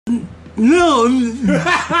No.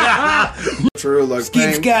 True, like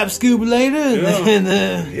Skip, scab, scuba later.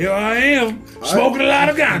 Yeah. Here I am, smoking a lot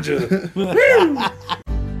of ganja. Woo!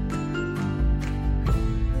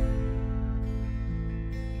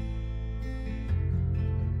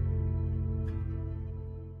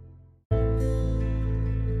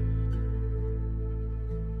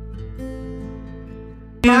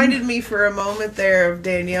 Reminded me for a moment there of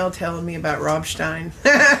Danielle telling me about Rob Stein.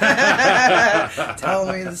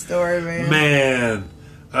 Telling me the story, man.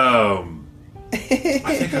 I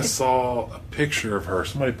think I saw a picture of her.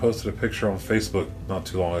 Somebody posted a picture on Facebook not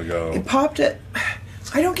too long ago. It popped it.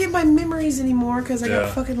 I don't get my memories anymore because I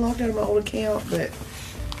got fucking locked out of my old account. But,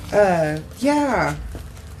 yeah.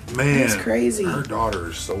 Man, it's crazy. Her daughter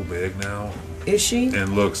is so big now. Is she?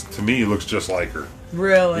 And looks just like her.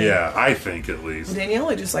 Really? Yeah, I think at least. Danielle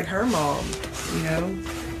is just like her mom, you know?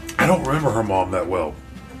 I don't remember her mom that well.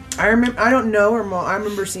 I don't know her mom. I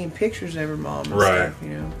remember seeing pictures of her mom and right. stuff, you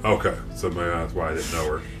know? Okay, so maybe that's why I didn't know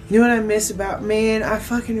her. You know what I miss about, man, I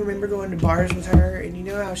fucking remember going to bars with her, and you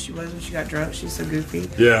know how she was when she got drunk? She's so goofy.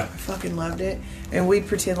 Yeah. I fucking loved it. And we'd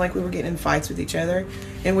pretend like we were getting in fights with each other,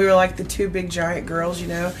 and we were like the two big giant girls, you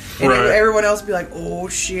know? And everyone else would be like, oh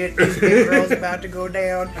shit, this big girl's about to go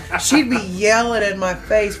down. She'd be yelling in my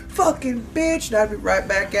face, fucking bitch, and I'd be right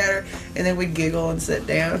back at her, and then we'd giggle and sit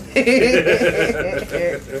down.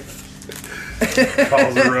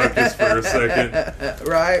 Cause a ruckus for a second.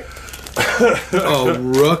 Right. Oh,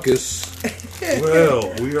 ruckus.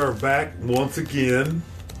 Well, we are back once again.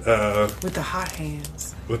 With the hot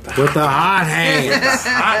hands. With the hot hands.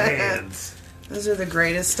 Hot hands. Those are the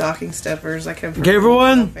greatest stocking stuffers I come from. Okay,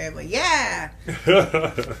 everyone? Family. Yeah.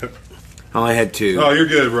 I only had two. Oh, you're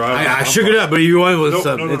good, Rob. I shook it up, but you want with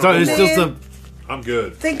some. No, It's still Man. some. I'm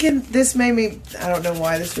good. Thinking this made me, I don't know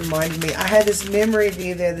why this reminded me. I had this memory of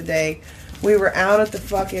you the other day. We were out at the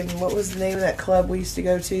fucking, what was the name of that club we used to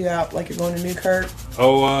go to out, like you're going to Newkirk?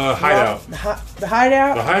 Oh, Hideout. The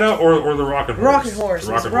Hideout? The Hideout or the Rockin' Horse? Rockin' Horse.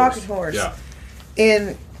 The It was Rockin' Horse. Yeah.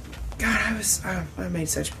 And, God, I made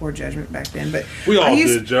such poor judgment back then. But We all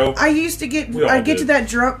did, Joe. I used to get, We all I'd get to did. that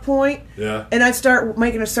drunk point. Yeah. And I'd start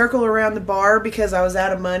making a circle around the bar because I was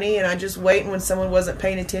out of money, and I'd just wait, and when someone wasn't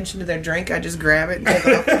paying attention to their drink, I'd just grab it and take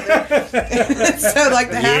off with it. So, like,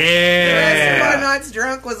 the rest of my night's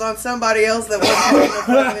drunk was on somebody else that wasn't paying no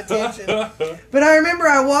fucking attention. But I remember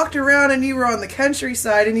I walked around, and you were on the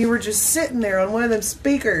countryside, and you were just sitting there on one of them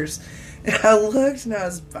speakers. And I looked, and I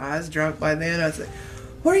was drunk by then. I was like,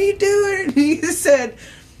 what are you doing? And he said,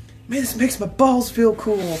 man, this makes my balls feel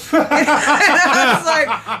cool. And I was like,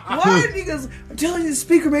 what? And he goes, I'm telling you, the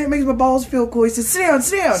speaker, man, it makes my balls feel cool. He said, sit down,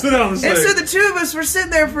 sit down. Sit down and And say. so the two of us were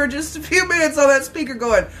sitting there for just a few minutes on that speaker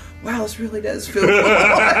going, wow, this really does feel cool.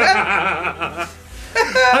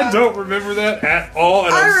 I don't remember that at all,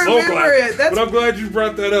 and I I'm so remember glad. it. That's- but I'm glad you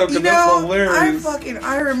brought that up, You because that's know, hilarious.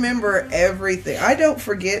 I remember everything. I don't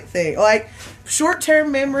forget things. Like,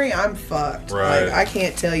 short-term memory, I'm fucked. Right. Like, I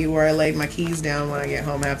can't tell you where I laid my keys down when I get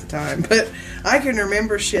home half the time. But I can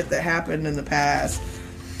remember shit that happened in the past.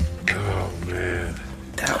 Oh, man.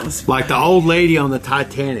 That was Like the old lady on the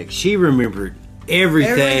Titanic. She remembered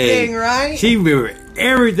everything. everything, right? She remembered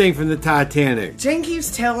everything from the Titanic. Jane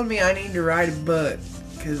keeps telling me I need to write a book.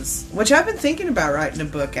 Which I've been thinking about writing a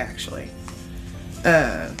book, actually.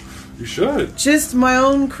 You should. Just my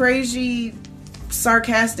own crazy,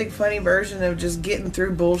 sarcastic, funny version of just getting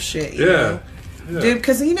through bullshit, you know? Dude,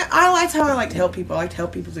 because, you know, I like how I like to help people. I like to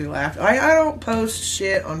help people through laughter. I don't post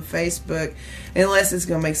shit on Facebook unless it's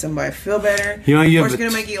going to make somebody feel better. You know, you or have it's a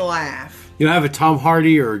going to make you laugh. You know, have a Tom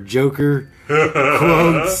Hardy or a Joker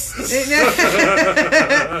quotes.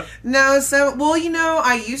 No, so, well, you know,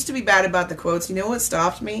 I used to be bad about the quotes. You know what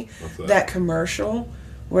stopped me? What's That commercial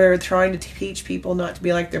where trying to teach people not to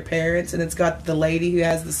be like their parents, and it's got the lady who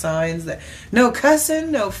has the signs that no cussing,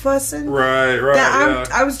 no fussing. Right,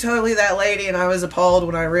 I was totally that lady, and I was appalled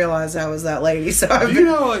when I realized I was that lady. So I've been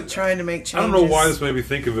like, trying to make changes. I don't know why this made me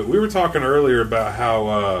think of it. We were talking earlier about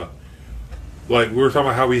how, we were talking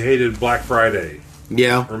about how we hated Black Friday.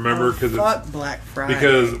 Yeah. Remember? Because fuck Black Friday.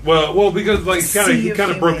 because like he kind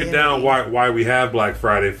of broke it down humanity. why we have Black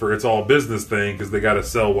Friday for it's all business thing because they got to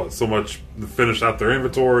sell so much to finish out their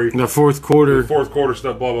inventory. The fourth quarter.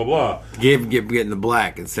 Stuff, blah blah blah. Getting the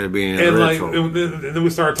black instead of being in And the like, retro. and then we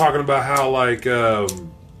started talking about how like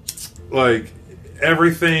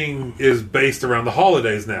everything is based around the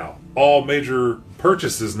holidays now. All major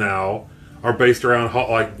purchases now are based around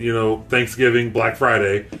Thanksgiving, Black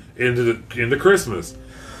Friday, into Christmas.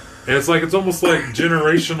 And it's almost like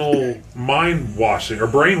generational mind washing or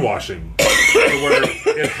brainwashing, where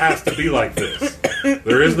it has to be like this.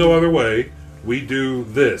 There is no other way. we do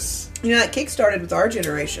this. You know, that kick-started with our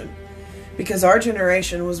generation. Because our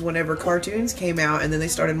generation was whenever cartoons came out, and then they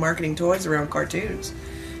started marketing toys around cartoons.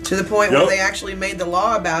 To the point where they actually made the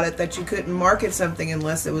law about it that you couldn't market something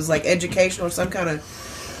unless it was like educational or some kind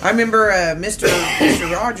of... I remember Mr.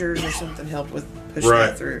 Rogers or something helped with push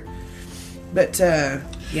that through. But,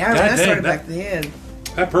 that started back then.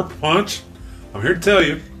 That Purple Punch, I'm here to tell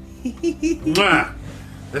you. Mwah.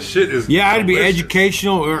 That shit is it'd be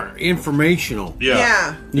educational or informational.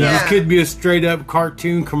 Yeah. This could be a straight up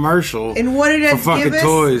cartoon commercial. And what did it give us?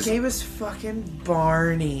 Toys. It gave us fucking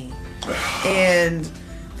Barney and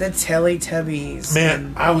the Teletubbies.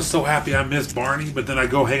 Man, I was so happy I missed Barney, but then I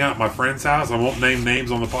go hang out at my friend's house. I won't name names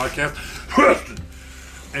on the podcast.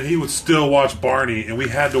 And he would still watch Barney, and we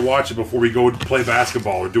had to watch it before we go play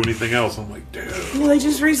basketball or do anything else. I'm like, dude. Well, they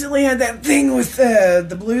just recently had that thing with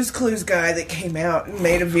the Blue's Clues guy that came out and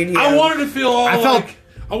made a video. I wanted to feel all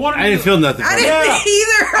I didn't feel nothing. I didn't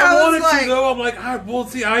either. I wanted to though. I'm like, I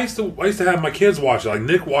used to have my kids watch it. Like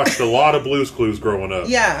Nick watched a lot of Blue's Clues growing up.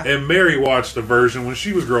 Yeah. And Mary watched a version when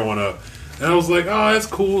she was growing up. And I was like, oh, that's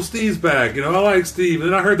cool. Steve's back. You know, I like Steve.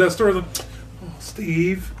 And then I heard that story. I was like, oh,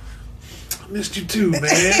 Steve. Missed you too, man.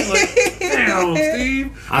 Like, damn,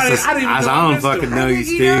 Steve. I don't fucking know you,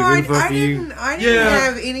 Steve. I didn't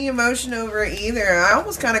have any emotion over it either. I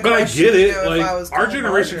almost kind of questioned, I get it. Like, if I was our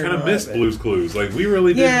generation kind of missed Blue's Clues. Like, we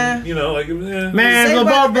really didn't, you know, like, man,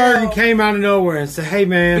 LeVar Burton came out of nowhere and said, hey,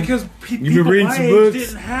 man, because you been reading some books?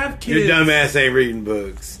 Didn't have kids. Your dumbass ain't reading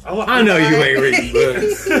books. I know you ain't reading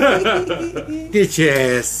books. Get your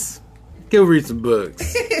ass. Go read some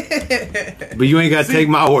books. But you ain't got to take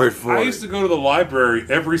my word for it. I used to go to the library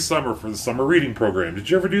every summer for the summer reading program. Did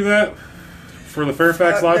you ever do that? For the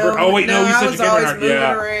Fairfax Library? No, you said you came around.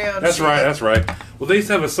 Around. That's right. Well, they used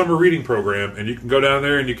to have a summer reading program, and you can go down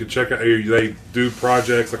there and you can check out. They do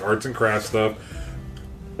projects like arts and crafts stuff.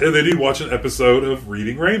 And then you watch an episode of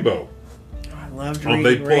Reading Rainbow. I loved Reading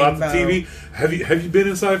They pull Rainbow. out the TV. Have you been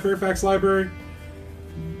inside Fairfax Library?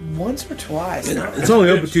 Once or twice. It's only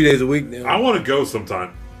open 2 days a week now. I want to go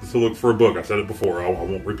sometime to look for a book. I've said it before. I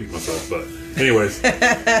won't repeat myself. But anyways,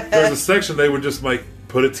 there's a section they would just like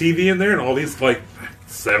put a TV in there, and all these like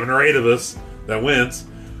 7 or 8 of us that went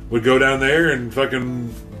would go down there and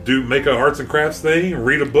fucking make an arts and crafts thing, and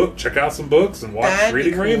read a book, check out some books, and watch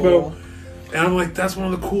Reading Rainbow. And I'm like, that's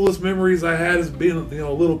one of the coolest memories I had as being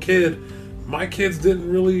a little kid. My kids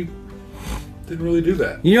didn't really do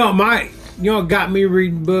that. You know what got me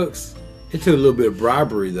reading books? It took a little bit of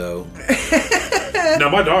bribery, though. Now,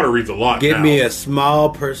 my daughter reads a lot. Get me a small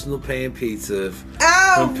personal pan pizza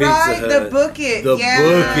from Pizza Hut. The Book-It. The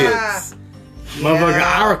Book-Its. Motherfucker,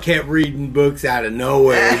 I kept reading books out of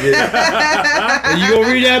nowhere. You gonna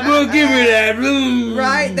read that book? Give me that.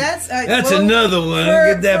 Right, that's another one.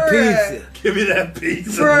 Get that pizza. Give me that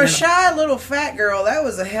pizza. For a shy little fat girl, that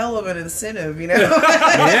was a hell of an incentive, you know?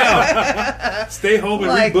 Yeah. Stay home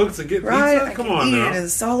and read books and get pizza? Come on now. Eat it in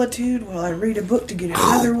solitude while I read a book to get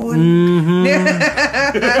another one. From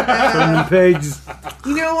the pages.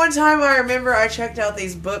 You know, one time I remember I checked out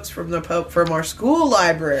these books from our school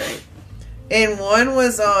library. And one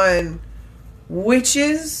was on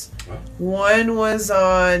witches, one was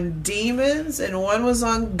on demons, and one was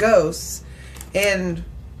on ghosts. And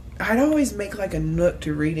I'd always make like a nook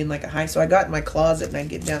to read in like a high. So I got in my closet and I'd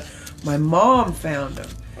get down. My mom found them.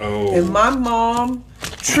 Oh. And my mom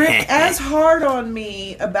tripped as hard on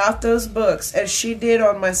me about those books as she did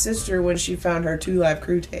on my sister when she found her 2 Live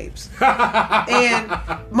Crew tapes. And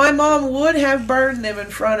my mom would have burned them in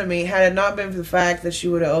front of me had it not been for the fact that she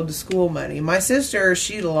would have owed the school money. My sister,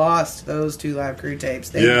 she lost those 2 Live Crew tapes.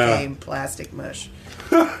 They became plastic mush.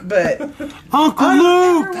 But Uncle I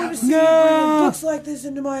Luke, never want to see you bring books like this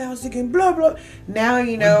into my house again. Blah blah. Now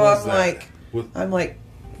you know I'm like,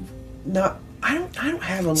 not. I don't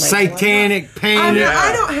have a label. Satanic panic.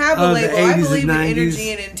 I don't have a label. I believe in 90s.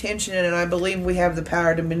 energy and intention, and I believe we have the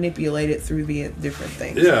power to manipulate it through the different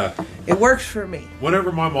things. Yeah, it works for me.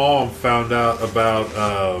 Whenever my mom found out about,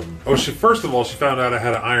 first of all, she found out I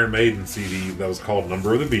had an Iron Maiden CD that was called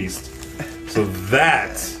Number of the Beast. So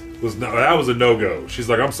that was a no-go. She's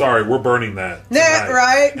like, I'm sorry, we're burning that tonight.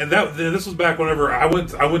 Right. And this was back whenever I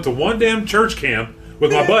went to one damn church camp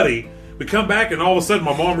with my buddy. We come back and all of a sudden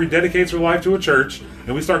my mom rededicates her life to a church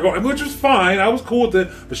and we start going, which was fine. I was cool with it,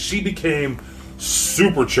 but she became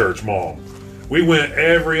super church mom. We went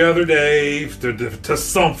every other day to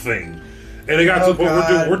something, and it got to the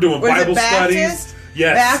point we're doing Bible studies.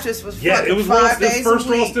 Yes, Baptist was it was 5 days First a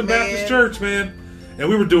week, Ralston Baptist Church, man. And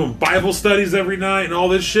we were doing Bible studies every night and all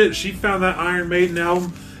this shit. She found that Iron Maiden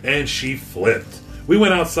album and she flipped. We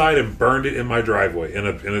went outside and burned it in my driveway in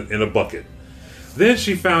a bucket. Then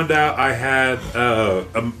she found out I had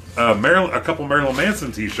a couple Marilyn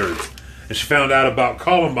Manson T-shirts, and she found out about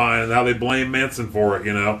Columbine and how they blame Manson for it,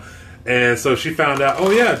 you know. And so she found out,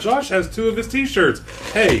 oh yeah, Josh has 2 of his T-shirts.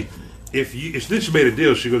 Hey, then she made a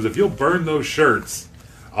deal. She goes, if you'll burn those shirts,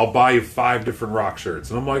 I'll buy you 5 different rock shirts.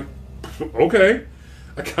 And I'm like, okay.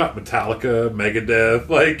 I got Metallica, Megadeth,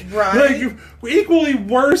 like equally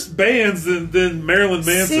worse bands than Marilyn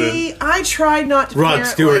Manson. See, I tried not to. Rod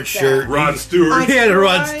Stewart like shirt. Rod Stewart. He had a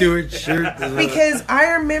Rod Stewart shirt because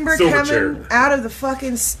I remember Silverchair. coming out of the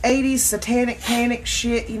fucking 80s satanic panic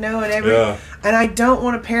shit, you know, and everything. And I don't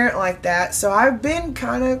want a parent like that, so I've been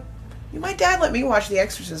kind of. My dad let me watch The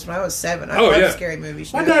Exorcist when I was 7. I love scary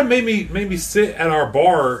movies. My dad made me sit at our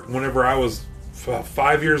bar whenever I was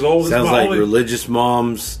 5 years old. Sounds like religious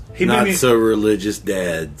moms, not so religious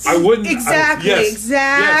dads. I wouldn't exactly. Yes.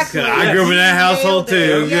 I grew up in that household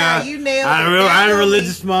too. Yeah, you nailed it. I had a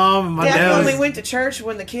religious mom, and my dad only went to church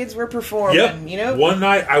when the kids were performing. Yep. You know, one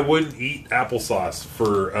night I wouldn't eat applesauce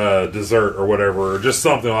for dessert or whatever, or just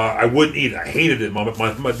something. I wouldn't eat it. I hated it.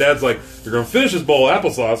 My dad's like, "You're gonna finish this bowl of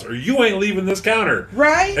applesauce, or you ain't leaving this counter."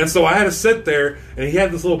 Right. And so I had to sit there, and he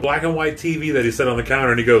had this little black and white TV that he set on the counter,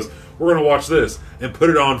 and he goes, "We're gonna watch this," and put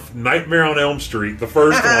it on Nightmare on Elm Street, the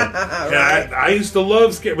first one. Right. And I used to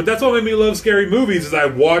love scary, but that's what made me love scary movies. Is I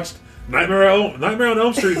watched Nightmare on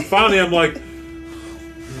Elm Street, and finally I'm like,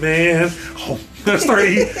 man, I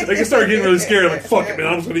started getting really scared. I'm like, fuck it, man,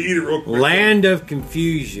 I'm just gonna eat it real quick. Land of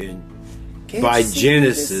Confusion by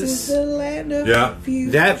Genesis. This is the land of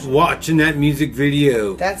confusion. Watching that music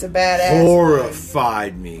video, that's a badass.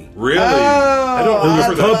 Horrified me. Really? I don't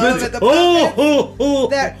remember the puppets. The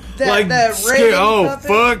puppets. That like the Reagan puppet.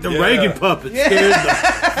 Fuck the Reagan puppet scared the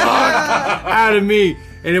fuck out of me.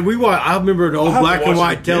 And then I remember the old black and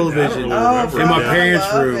white television in my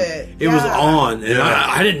parents' room. It was on, and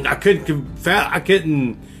I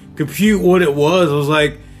couldn't compute what it was. I was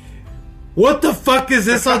like, what the fuck is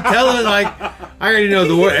this on television? Like, I already know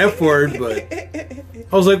the word F word, but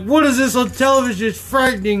I was like, what is this on television? It's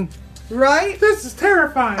frightening. Right? This is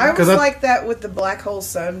terrifying. I was like that with the Black Hole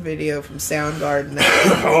Sun video from Soundgarden.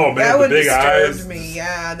 Oh man, that the one big disturbed eyes. me.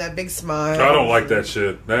 Yeah, that big smile. I don't like that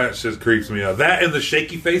shit. That shit creeps me out. That and the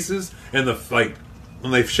shaky faces and the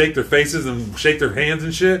when they shake their faces and shake their hands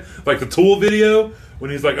and shit. Like the Tool video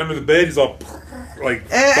when he's like under the bed, he's all like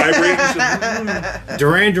vibrating and shit.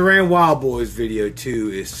 Duran Wild Boys video too.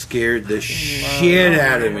 It scared the shit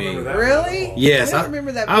out of me. Really? Yes, I don't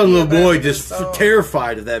remember that. I was a little boy, just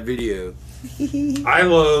terrified of that video. I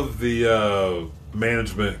love the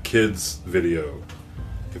Management Kids video.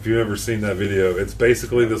 If you've ever seen that video, it's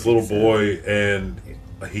basically this little boy and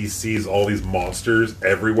he sees all these monsters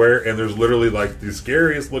everywhere, and there's literally like the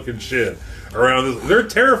scariest looking shit around this. They're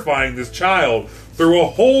terrifying this child through a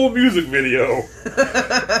whole music video.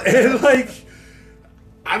 And like,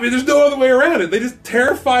 I mean, there's no other way around it. They just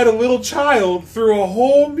terrified a little child through a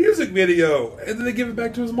whole music video, and then they give it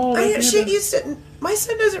back to his mom. My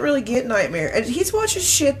son doesn't really get Nightmare, and he's watching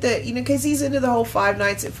shit that, you know, because he's into the whole Five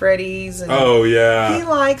Nights at Freddy's. And oh yeah, he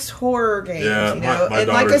likes horror games. Yeah, you know, my and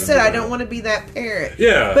like I said, I into don't that. want to be that parent.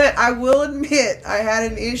 Yeah, but I will admit I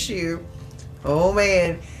had an issue. Oh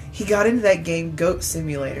man, he got into that game Goat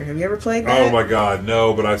Simulator. Have you ever played that? Oh my god,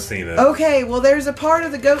 no, but I've seen it. Okay, well there's a part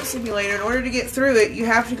of the Goat Simulator, in order to get through it, you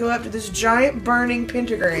have to go up to this giant burning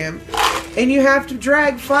pentagram, and you have to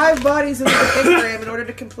drag 5 bodies into the pentagram in order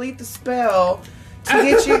to complete the spell to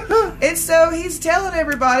get you. And so he's telling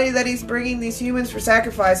everybody that he's bringing these humans for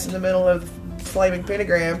sacrifice in the middle of the flaming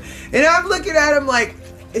pentagram, and I'm looking at him like,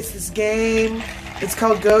 it's this game, it's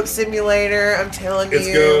called Goat Simulator, I'm telling you.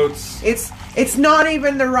 It's goats. It's not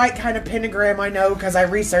even the right kind of pentagram, I know, because I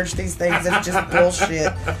researched these things. It's just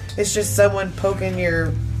bullshit. It's just someone poking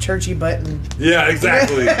your churchy button. Yeah,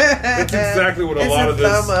 exactly. It's exactly what a lot of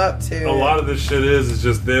this. Thumb up to a lot of this shit is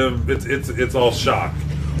just them. It's all shock.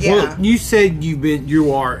 Yeah. Well, you said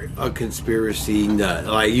you are a conspiracy nut.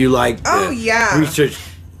 Like you like research.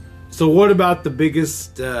 So what about the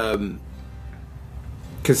biggest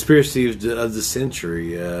conspiracy of the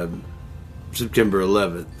century? September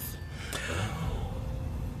 11th.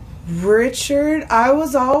 Richard, I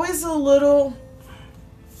was always a little...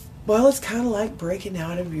 Well, it's kind of like breaking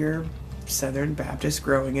out of your Southern Baptist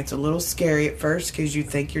growing. It's a little scary at first because you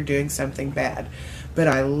think you're doing something bad. But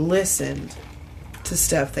I listened to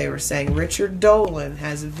stuff they were saying. Richard Dolan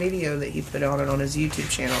has a video that he put on his YouTube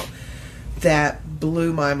channel that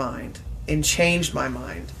blew my mind and changed my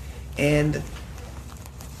mind. And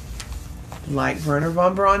like Werner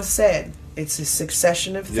von Braun said, It's a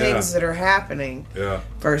succession of things that are happening. Yeah.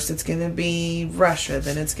 First, it's going to be Russia.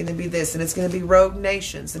 Then it's going to be this. And it's going to be rogue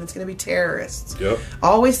nations. Then it's going to be terrorists. Yep.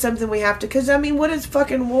 Always something we have to... Because, I mean, what is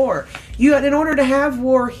fucking war? In order to have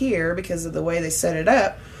war here, because of the way they set it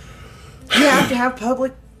up, you have to have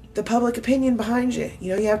the public opinion behind you.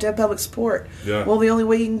 You have to have public support. Yeah. Well, the only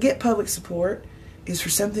way you can get public support is for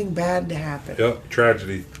something bad to happen. Yep.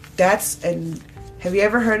 Tragedy. And have you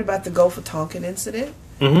ever heard about the Gulf of Tonkin incident?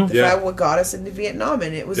 Mm-hmm. Fact what got us into Vietnam,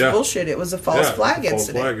 and it was bullshit. It was a false flag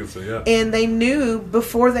incident. And they knew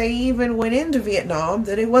before they even went into Vietnam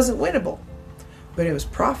that it wasn't winnable, but it was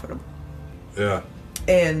profitable. Yeah.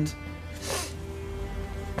 And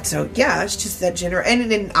so it's just that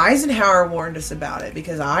and then Eisenhower warned us about it,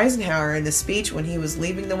 because Eisenhower in the speech when he was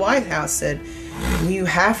leaving the White House said, "You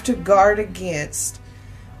have to guard against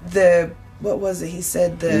the." What was it? He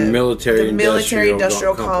said the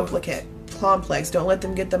military-industrial complex. Don't let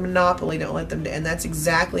them get the monopoly. Don't let them... And that's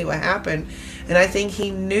exactly what happened. And I think he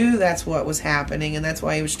knew that's what was happening, and that's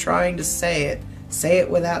why he was trying to say it. Say it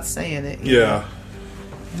without saying it. You know?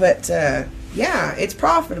 But, it's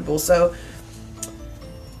profitable. So,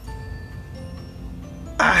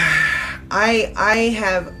 I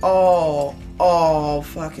have all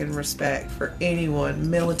fucking respect for anyone,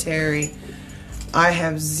 military... I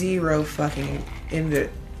have zero fucking into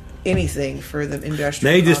anything for the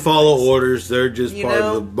industrial. They just follow orders. They're just part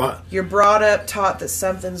of the... You're brought up, taught that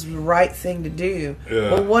something's the right thing to do.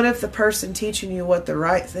 Yeah. Well, what if the person teaching you what the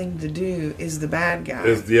right thing to do is the bad guy?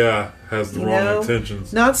 Has the wrong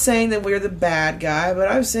intentions. Not saying that we're the bad guy,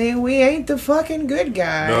 but I'm saying we ain't the fucking good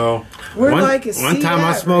guy. No. We're one time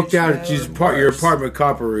I smoked out at your apartment,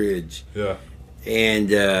 Copper Ridge. Yeah.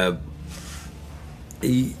 And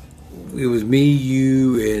it was me,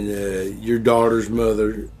 you, and your daughter's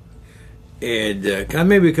mother, and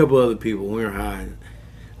maybe a couple other people. We were high.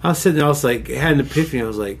 I was sitting there, I was like, had an epiphany. I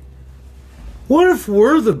was like, what if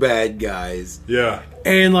we're the bad guys? Yeah.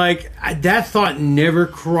 And that thought never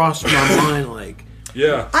crossed my mind.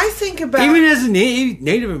 I think about... Even as a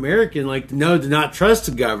Native American, to not trust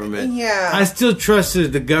the government. Yeah. I still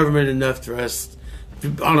trusted the government enough to us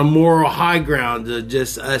on a moral high ground to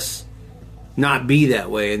just us not be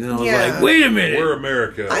that way. And then I was like, wait a minute, we're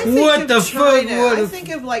America. What the fuck? I think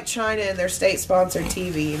of China and their state-sponsored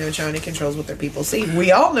TV. China controls what their people see.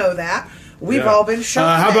 We all know that. We've all been shown.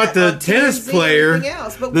 How about the tennis player?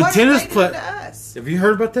 But the what tennis player to us? Have you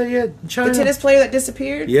heard about that yet? In China? The tennis player that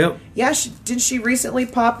disappeared. Yep. Yeah. Didn't she recently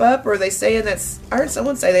pop up? Or are they saying that's? I heard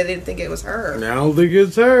someone say they didn't think it was her. I don't think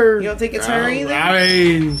it's her. You don't think it's her either? I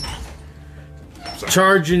mean,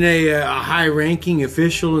 charging a high-ranking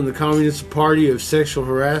official in the Communist Party of sexual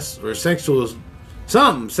harassment or sexual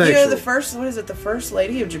something sexual. The first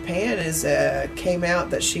lady of Japan came out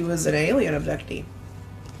that she was an alien abductee.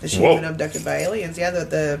 That she had been abducted by aliens. Yeah,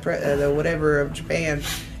 the whatever of Japan,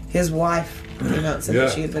 his wife came out and said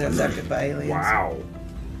that she had been abducted by aliens. Wow.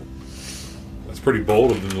 That's pretty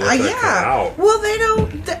bold of them to let that come out. Well, they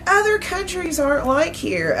don't. The other countries aren't like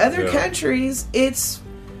here. Other countries, it's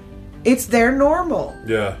their normal.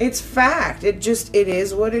 Yeah. It's fact. It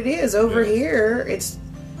is what it is. Over here, it's,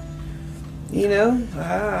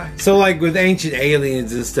 So, with ancient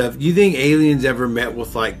aliens and stuff, you think aliens ever met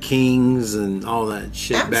with, kings and all that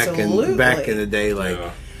shit back in the day?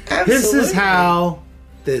 This is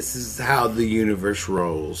how the universe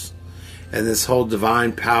rolls. And this whole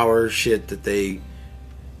divine power shit that they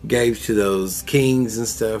gave to those kings and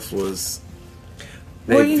stuff was...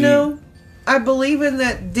 I believe in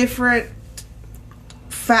that different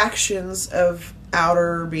factions of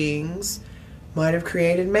outer beings might have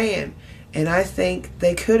created man. And I think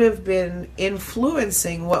they could have been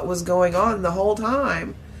influencing what was going on the whole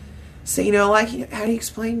time. So, how do you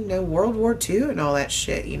explain, World War II and all that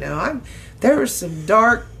shit, there was some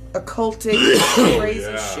dark, occultic,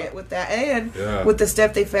 crazy shit with that. And with the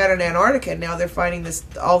stuff they found in Antarctica, now they're finding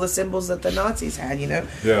all the symbols that the Nazis had,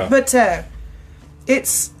 Yeah. But,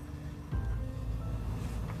 it's...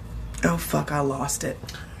 Oh, fuck, I lost it.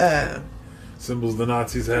 Symbols the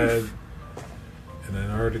Nazis had in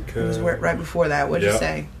Antarctica. It was right before that. What did you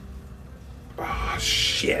say? Oh,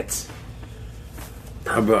 shit.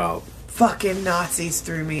 About... Fucking Nazis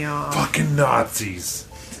threw me off. Fucking Nazis.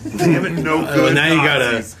 Damn it, no good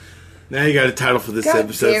Nazis. Now you got a title for this God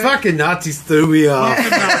episode. damn it. Fucking Nazis threw me off.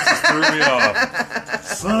 Fucking Nazis threw me off.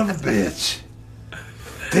 Son of a bitch.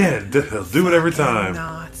 Damn, they'll do it every time.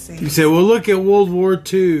 Nazis. You said, well, look at World War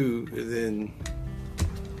II. And then...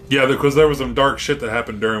 Yeah, because there was some dark shit that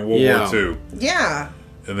happened during World War II. Yeah.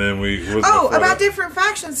 And then about different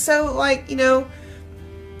factions. So,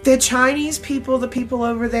 The Chinese people, the people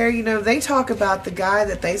over there, you know, they talk about the guy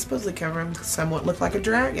that they supposedly come from somewhat looked like a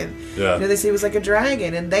dragon. Yeah. You know, they say he was like a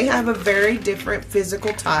dragon, and they have a very different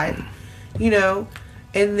physical type, you know.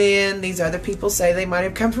 And then these other people say they might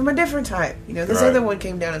have come from a different type. You know, this Right. other one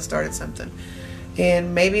came down and started something.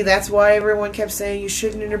 And maybe that's why everyone kept saying you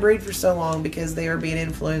shouldn't interbreed for so long, because they were being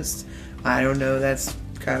influenced. I don't know, that's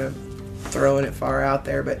kind of throwing it far out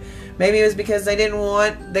there, but maybe it was because they didn't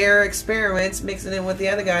want their experiments mixing in with the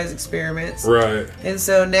other guy's experiments. Right. And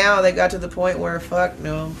so now they got to the point where, fuck,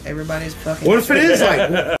 no, everybody's fucking. What if it is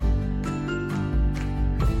like?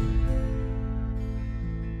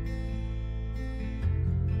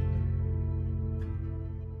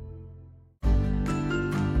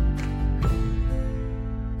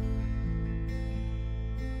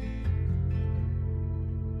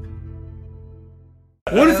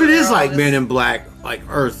 What if it is like Men in Black, like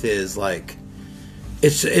Earth is like?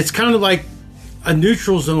 It's kind of like a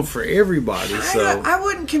neutral zone for everybody. So I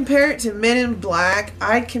wouldn't compare it to Men in Black.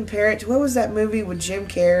 I'd compare it to, what was that movie with Jim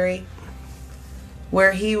Carrey,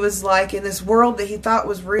 where he was like in this world that he thought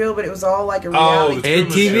was real, but it was all like a reality. Ed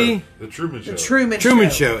TV? The Truman Show. The Truman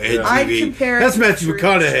Show. Ed TV. I'd compare it That's to Matthew the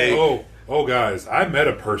Truman McConaughey. Oh, guys! I met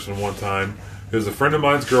a person one time. It was a friend of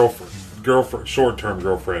mine's girlfriend, short-term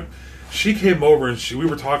girlfriend. She came over and we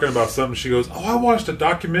were talking about something. She goes, "Oh, I watched a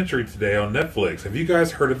documentary today on Netflix. Have you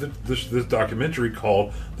guys heard of this documentary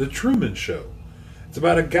called The Truman Show? It's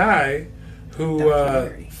about a guy who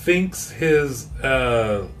thinks he's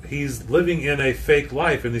living in a fake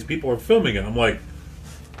life, and these people are filming it." I'm like,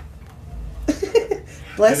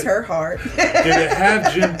 Bless her heart. "Did it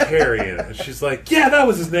have Jim Carrey in it?" And she's like, "Yeah, that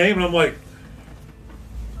was his name." And I'm like,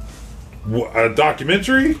 "A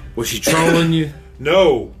documentary? Was she trolling you?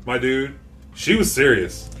 No, my dude. She was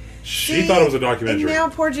serious. She thought it was a documentary." And now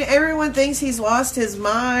poor Jim, everyone thinks he's lost his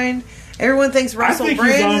mind. Everyone thinks Russell think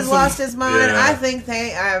he's Brand on has some- lost his mind. Yeah. I think they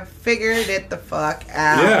have figured it the fuck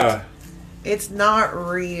out. Yeah. It's not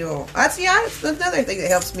real. That's another thing that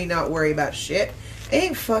helps me not worry about shit. It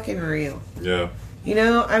ain't fucking real. Yeah. You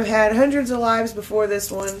know, I've had hundreds of lives before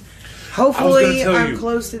this one. I was Hopefully, gonna tell I'm you,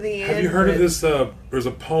 close to the end. Have you heard of but- this? There's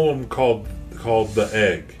a poem called "The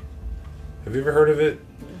Egg." Have you ever heard of it?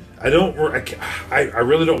 I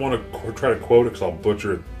really don't want to try to quote it because I'll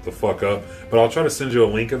butcher it the fuck up. But I'll try to send you a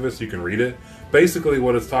link of it so you can read it. Basically,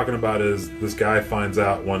 what it's talking about is this guy finds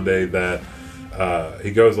out one day that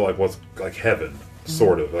he goes to what's like heaven,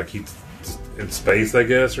 sort of like he's in space, I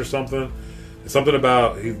guess, or something. It's something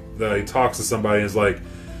about he talks to somebody and is like,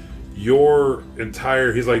 your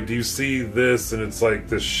entire. He's like, do you see this? And it's like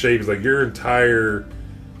this shape. He's like, your entire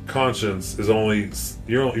conscience is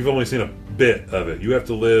you've only seen a bit of it. You have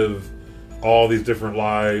to live all these different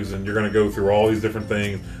lives, and you're going to go through all these different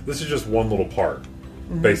things. This is just one little part,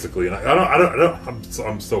 basically. And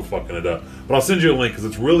I'm so fucking it up. But I'll send you a link because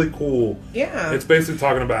it's really cool. Yeah. It's basically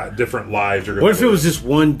talking about different lives you're going to What if it was just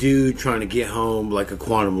one dude trying to get home, like a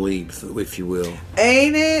quantum leap, if you will?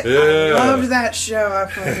 Ain't it? Yeah. I loved that show. I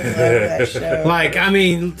fucking loved that show. Like, I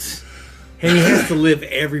mean, and he has to live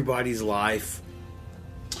everybody's life.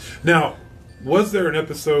 Now, was there an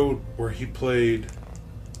episode where he played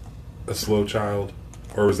a slow child?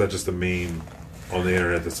 Or was that just a meme on the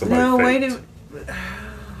internet that somebody No, faked? wait a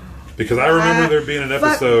Because I remember there being an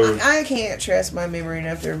episode. I can't trust my memory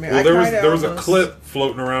enough to remember. Well, there was a clip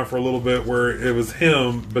floating around for a little bit where it was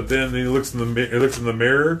him, but then he looks in the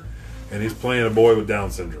mirror, and he's playing a boy with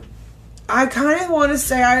Down syndrome. I kind of want to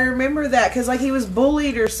say I remember that because like he was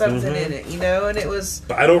bullied or something Mm-hmm. in it, you know, and it was.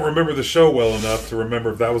 But I don't remember the show well enough to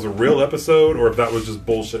remember if that was a real episode or if that was just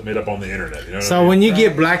bullshit made up on the internet. You know what I So mean? when you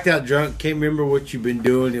get blacked out drunk, can't remember what you've been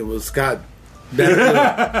doing. It was Scott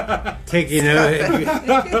taking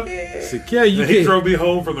it's like, yeah, you he can. drove me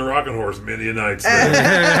home from the Rockin' Horse many a nights.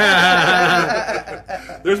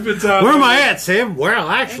 There's been times. Where am I at, Sam? Well,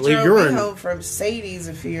 actually, Drove you're me in. home from Sadie's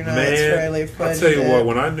a few nights. Man, Really fun. I'll tell you what,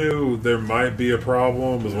 when I knew there might be a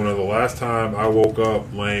problem was when the last time I woke up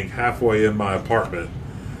laying halfway in my apartment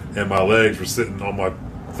and my legs were sitting on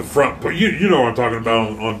the front. But you know what I'm talking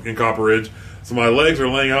about in Copper Ridge. So my legs are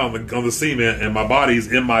laying out on the cement and my body's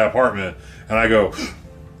in my apartment. And I go,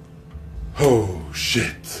 oh,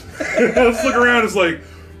 shit. I just look around, it's like,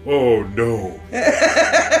 oh, no.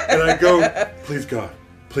 And I go, please, God,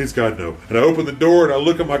 no. And I open the door and I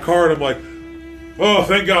look at my car and I'm like, oh,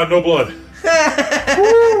 thank God, no blood.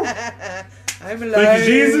 I'm alive. Thank you,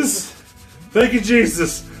 Jesus. Thank you,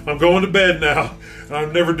 Jesus. I'm going to bed now. And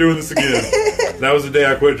I'm never doing this again. That was the day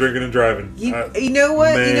I quit drinking and driving. You know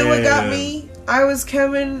what? You know what got Man. me? I was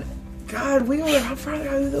coming. God, we were how far?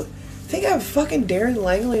 think fucking Darren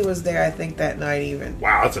Langley was there, I think, that night even.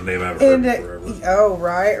 Wow, that's a name I haven't heard forever. Oh,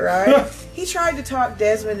 right. He tried to talk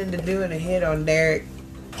Desmond into doing a hit on Derek.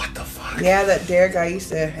 What the fuck? Yeah, that Derek I used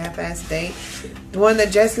to half-ass date. The one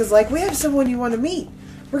that Jessica's like, we have someone you want to meet.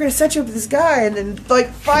 We're going to set you up with this guy. And then, like,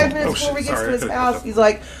 5 minutes before we get to his house, he's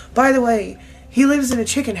like, by the way, he lives in a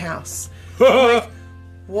chicken house. I'm like,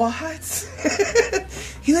 what?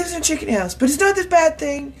 He lives in a chicken house, but it's not this bad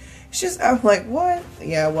thing. It's just, I'm like, what?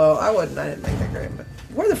 Yeah, well, I didn't think that great, but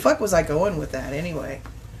where the fuck was I going with that anyway?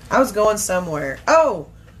 I was going somewhere. Oh,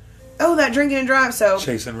 that drinking and drive. So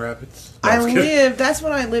Chasing Rapids. That's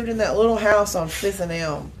when I lived in that little house on 5th and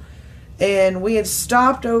Elm. And we had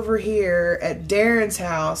stopped over here at Darren's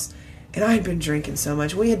house, and I had been drinking so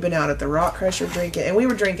much. We had been out at the Rock Crusher drinking, and we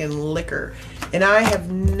were drinking liquor. And I have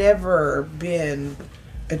never been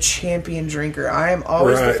a champion drinker. I am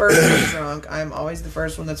always the first one drunk. I am always the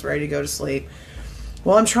first one that's ready to go to sleep.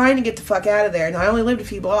 Well, I'm trying to get the fuck out of there, and I only lived a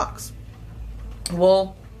few blocks.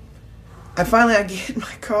 Well, I get in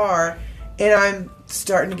my car, and I'm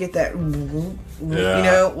starting to get that,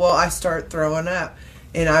 I start throwing up.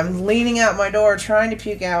 And I'm leaning out my door, trying to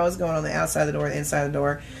puke out what's going on the outside of the door, the inside of the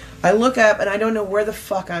door. I look up, and I don't know where the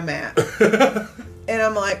fuck I'm at. And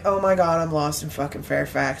I'm like, oh my God, I'm lost in fucking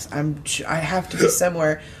Fairfax. I have to be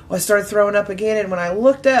somewhere. Well, I started throwing up again, and when I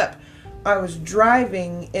looked up, I was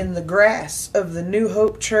driving in the grass of the New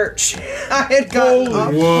Hope Church. I had gotten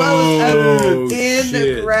off in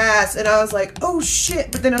the grass, and I was like, oh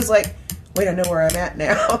shit. But then I was like, wait, I know where I'm at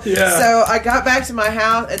now. Yeah. So I got back to my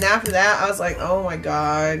house, and after that, I was like, oh my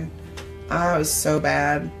God. I was so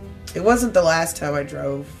bad. It wasn't the last time I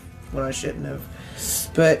drove when I shouldn't have.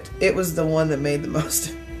 But it was the one that made the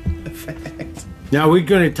most effect. Now we're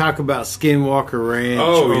going to talk about Skinwalker Ranch.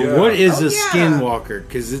 Oh, yeah. What is a Skinwalker?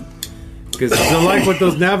 Because is it like what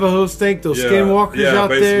those Navajos think? Those Skinwalkers out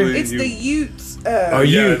there? It's the Utes.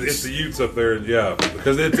 Utes. It's the Utes up there. Yeah,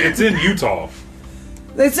 because it's in Utah.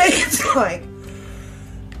 They say it's like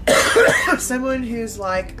someone who's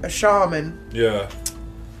like a shaman. Yeah.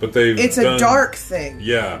 But it's a dark thing.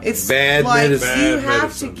 Yeah. It's bad like medicine. You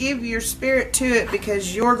have to give your spirit to it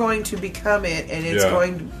because you're going to become it, and it's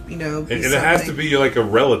going to, be and it has to be like a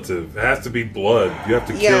relative. It has to be blood. You have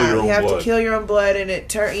to kill your own blood. You have to kill your own blood, and it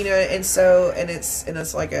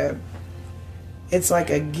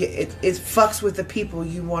fucks with the people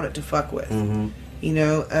you want it to fuck with. Mm-hmm.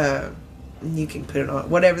 You can put it on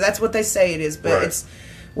whatever. That's what they say it is, but it's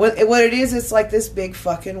what it is. It's like this big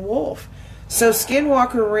fucking wolf. So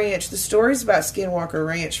Skinwalker Ranch, the stories about Skinwalker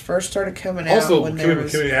Ranch first started coming out when there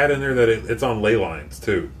was... Can we add in there that it's on ley lines,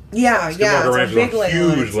 too? Yeah, Skinwalker Ranch it's on big ley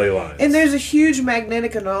lines. Huge ley lines. And there's a huge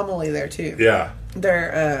magnetic anomaly there, too. Yeah.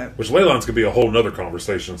 They're, which ley lines could be a whole nother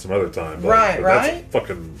conversation some other time. But, right.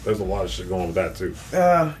 There's a lot of shit going on with that, too.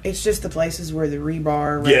 It's just the places where the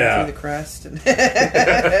rebar ran through the crust. And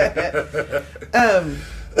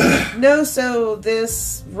so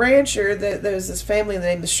this rancher, there was this family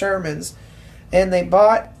named the Shermans, and they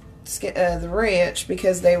bought the ranch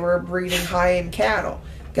because they were breeding high-end cattle.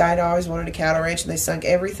 Guy had always wanted a cattle ranch, and they sunk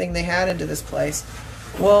everything they had into this place.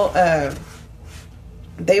 Well,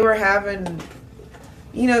 they were having,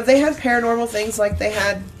 they had paranormal things, like they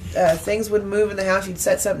had things would move in the house. You'd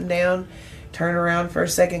set something down, turn around for a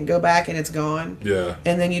second, go back, and it's gone. Yeah.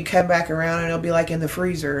 And then you'd come back around, and it'll be like in the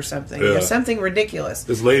freezer or something. Yeah. Something ridiculous.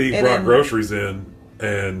 This lady brought groceries in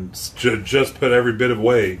and just put every bit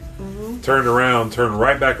away. Mm-hmm. Turned around, turned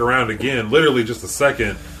right back around again. Literally just a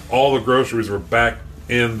second, all the groceries were back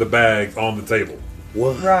in the bag on the table.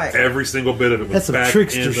 What? Right. Every single bit of it was back in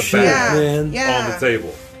the bag on the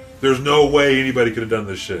table. There's no way anybody could have done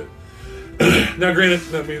this shit. Now,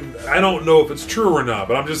 granted, I don't know if it's true or not,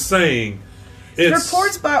 but I'm just saying...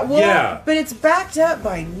 Reports by but it's backed up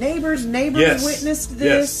by neighbors. Neighbors witnessed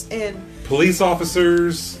this, and police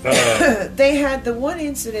officers. They had the one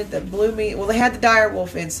incident that blew me. Well, they had the dire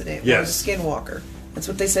wolf incident. Yes, it was a skinwalker. That's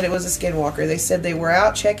what they said. It was a skinwalker. They said they were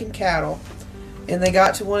out checking cattle, and they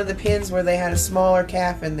got to one of the pens where they had a smaller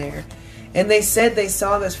calf in there, and they said they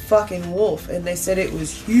saw this fucking wolf, and they said it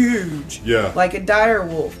was huge, like a dire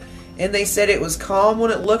wolf, and they said it was calm when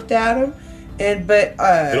it looked at them. But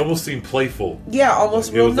it almost seemed playful. Yeah,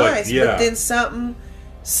 almost real nice. But then something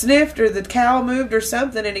sniffed, or the cow moved, or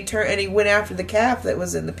something, and he went after the calf that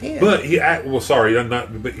was in the pen. But to add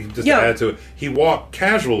to it, he walked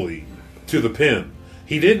casually to the pen.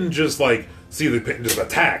 He didn't just see the pen, just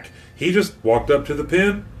attack. He just walked up to the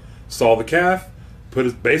pen, saw the calf,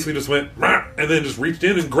 basically just went, and then just reached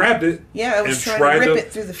in and grabbed it. Yeah, it was trying to rip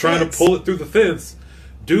it through the fence. Trying to pull it through the fence.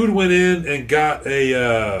 Dude went in and got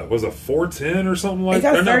a was a 410 or something like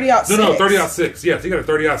that. He got a 30-06. No, 30-06. Yes, he got a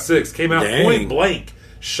 30-06. Came out point blank,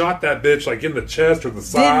 shot that bitch like in the chest or the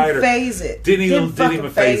side. Didn't phase it. Didn't even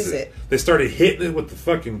phase it. They started hitting it with the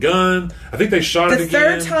fucking gun. I think they shot it again. The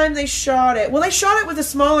third time they shot it. Well, they shot it with a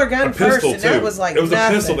smaller gun first, and that was like it was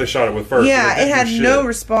nothing. a pistol they shot it with first. Yeah, it had no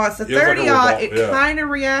response. The 30-aught, it kind of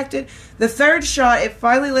reacted. The third shot, it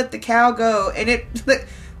finally let the cow go, and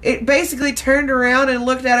it basically turned around and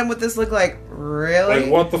looked at him with this look like, really?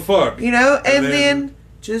 Like, what the fuck? You know, and then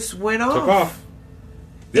just went off. Took off.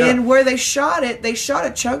 Yeah. And where they shot it, they shot a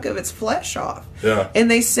chunk of its flesh off. Yeah. And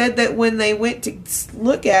they said that when they went to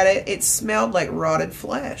look at it, it smelled like rotted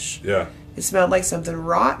flesh. Yeah. It smelled like something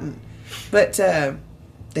rotten. But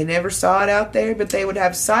they never saw it out there, but they would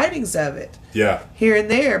have sightings of it. Yeah. Here and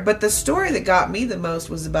there. But the story that got me the most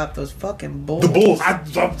was about those fucking bulls. The bulls. I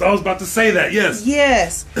was about to say that, yes.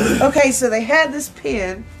 Yes. Okay, so they had this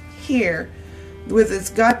pin here with it's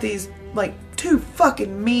got these like 2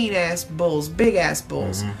 fucking mean ass bulls, big ass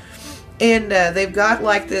bulls. Mm-hmm. And they've got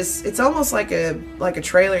like this, it's almost like a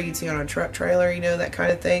trailer you'd see on a truck trailer, you know, that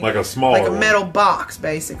kind of thing. Like a smaller like a metal box,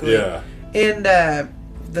 basically. Yeah. And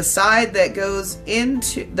the side that goes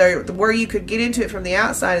into where you could get into it from the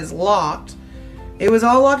outside is locked. It was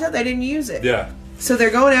all locked up. They didn't use it. Yeah. So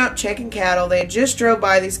they're going out checking cattle. They had just drove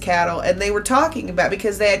by these cattle, and they were talking about,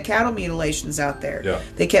 because they had cattle mutilations out there. Yeah.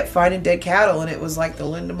 They kept finding dead cattle, and it was like the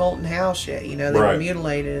Linda Moulton Howe shit. You know, they were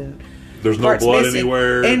mutilated. And there's no blood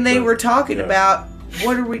anywhere. And they were talking about,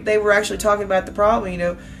 they were actually talking about the problem, you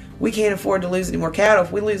know. We can't afford to lose any more cattle.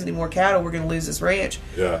 If we lose any more cattle, we're going to lose this ranch.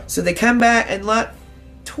 Yeah. So they come back, and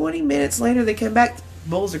 20 minutes later, they come back,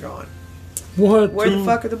 bulls are gone. What? Where the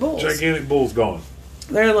fuck are the bulls? Gigantic bulls gone.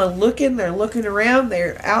 They're looking around,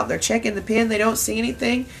 they're out, they're checking the pen, they don't see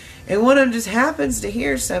anything. And one of them just happens to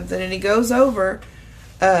hear something, and he goes over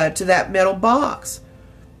to that metal box.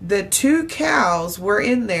 The 2 cows were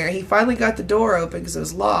in there. He finally got the door open because it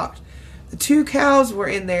was locked. The 2 cows were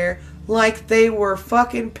in there like they were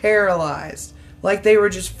fucking paralyzed. Like they were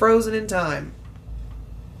just frozen in time.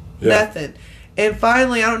 Yeah. Nothing. And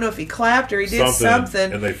finally, I don't know if he clapped or he did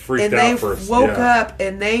something. And they freaked out first. Woke up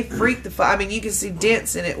and they freaked the fuck. I mean, you can see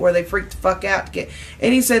dents in it where they freaked the fuck out to get.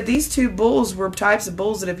 And he said these 2 bulls were types of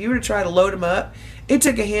bulls that if you were to try to load them up, it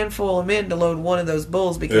took a handful of men to load one of those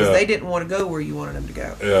bulls because they didn't want to go where you wanted them to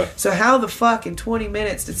go. Yeah. So how the fuck in 20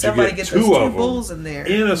 minutes did somebody get those 2 bulls in there?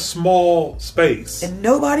 In a small space. And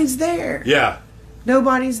nobody's there. Yeah.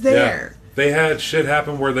 Nobody's there. Yeah. They had shit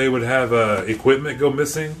happen where they would have equipment go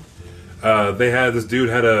missing. They had this dude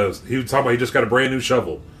he was talking about he just got a brand new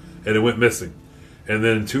shovel and it went missing, and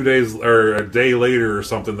then 2 days or a day later or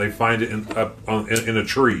something they find it in a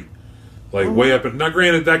tree, like way up. Now,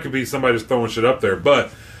 granted, that could be somebody just throwing shit up there,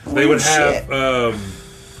 but they would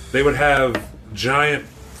have giant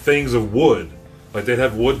things of wood. Like they'd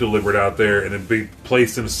have wood delivered out there and it'd be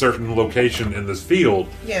placed in a certain location in this field.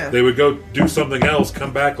 Yeah. They would go do something else,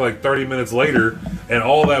 come back like 30 minutes later, and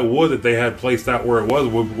all that wood that they had placed out where it was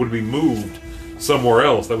would be moved somewhere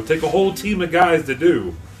else. That would take a whole team of guys to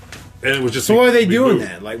do. And it was just so why are they doing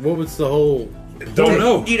that? Like, what was the whole... Don't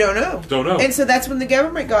know. You don't know. Don't know. And so that's when the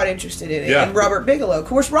government got interested in it. Yeah. And Robert Bigelow. Of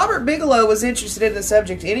course, Robert Bigelow was interested in the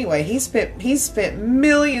subject anyway. He spent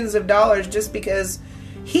millions of dollars just because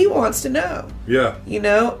he wants to know. Yeah. You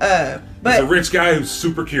know? But he's a rich guy who's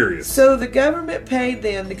super curious. So the government paid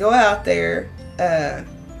them to go out there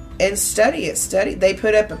and study it. They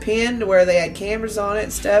put up a pen to where they had cameras on it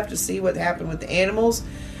and stuff to see what happened with the animals.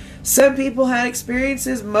 Some people had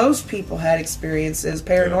experiences. Most people had experiences,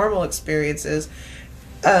 paranormal experiences.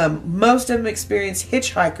 Most of them experienced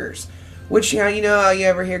hitchhikers, which, you know how you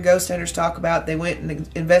ever hear ghost hunters talk about they went and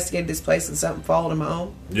investigated this place and something followed them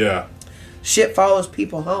home? Yeah. Shit follows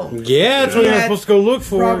people home. Yeah, that's what you're supposed to go look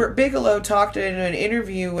for. Robert Bigelow talked in an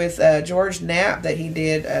interview with George Knapp that he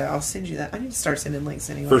did. I'll send you that. I need to start sending links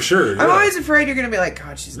anyway. For sure. Yeah. I'm always afraid you're going to be like,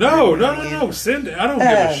 God, she's No. Send it. I don't give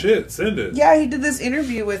a shit. Send it. Yeah, he did this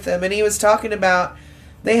interview with him, and he was talking about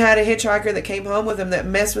they had a hitchhiker that came home with him that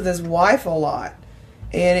messed with his wife a lot,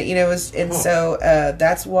 and so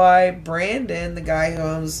that's why Brandon, the guy who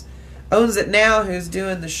owns it now, who's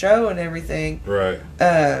doing the show and everything,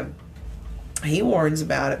 right? He warns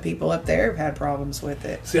about it. People up there have had problems with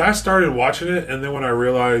it. See, I started watching it, and then when I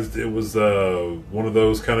realized it was one of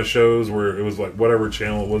those kind of shows where it was like whatever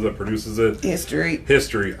channel it was that produces it.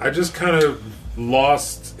 History. I just kind of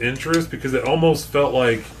lost interest because it almost felt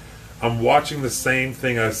like I'm watching the same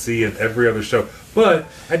thing I see in every other show. But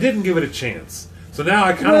I didn't give it a chance. So now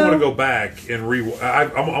I kind of want to go back and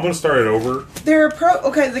I'm going to start it over.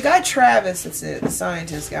 The guy Travis, that's it, the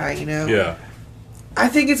scientist guy, you know. Yeah. I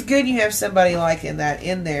think it's good you have somebody like that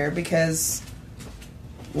in there because,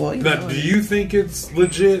 well, you now, know, do you think it's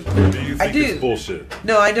legit or do you think do. it's bullshit?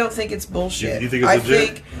 No, I don't think it's bullshit. You think it's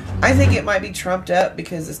legit? I think it might be trumped up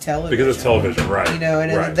because it's television. Because it's television, right? You know,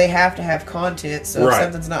 and right. they have to have content. So if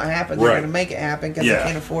something's not happening, they're going to make it happen because they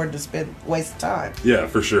can't afford to waste time. Yeah,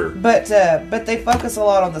 for sure. But they focus a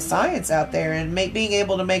lot on the science out there and being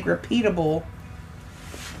able to make repeatable.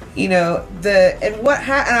 You know and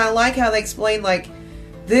I like how they explain like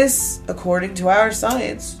this, according to our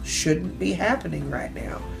science, shouldn't be happening right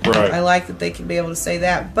now. Right. I like that they can be able to say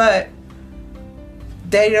that, but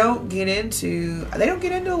they don't get into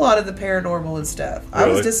a lot of the paranormal and stuff. Really? I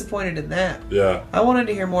was disappointed in that. Yeah. I wanted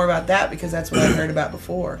to hear more about that because that's what I heard about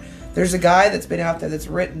before. There's a guy that's been out there that's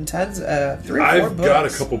written tons of 3 or 4 books. I've got a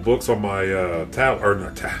couple books on my tablet, or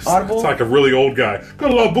not tablet. Audible? It's like a really old guy.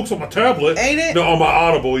 Got a lot of books on my tablet. Ain't it? No, on my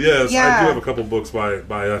Audible, yes. Yeah. I do have a couple books by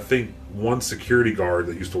I think one security guard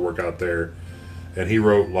that used to work out there, and he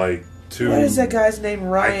wrote like 2. What is that guy's name?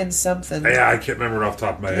 Ryan something. Yeah, I can't remember it off the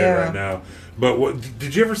top of my head right now. But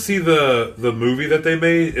did you ever see the movie that they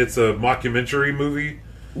made? It's a mockumentary movie.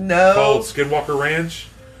 No. Called Skinwalker Ranch.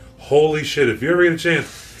 Holy shit! If you ever get a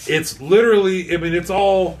chance. It's literally, I mean,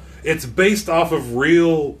 it's based off of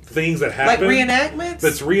real things that happen. Like reenactments?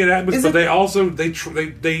 That's reenactments, but they also, they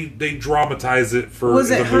dramatize it for the movie. Was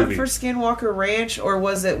it Hunt for Skinwalker Ranch, or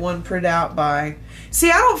was it one put out by... See,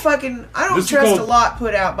 I don't trust a lot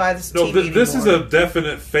put out by this TV anymore. This is a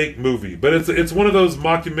definite fake movie, but it's one of those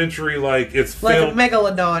mockumentary, like, it's like filmed... a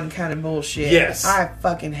Megalodon kind of bullshit. Yes. I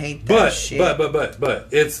fucking hate that shit. But,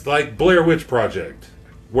 it's like Blair Witch Project.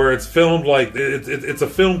 Where it's filmed like it's a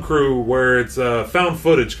film crew where it's found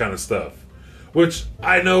footage kind of stuff, which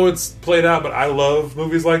I know it's played out, but I love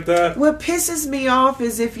movies like that. What pisses me off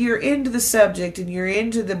is if you're into the subject and you're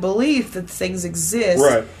into the belief that things exist,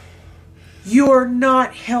 right? You're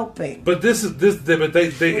not helping. But it's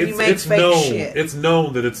known. Shit. It's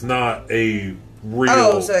known that it's not a real.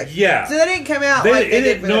 Oh, so they didn't come out like they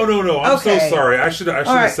did. No. I'm so sorry. I should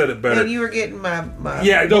have said it better. And you were getting my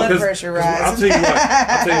blood pressure rise. I'll tell you what.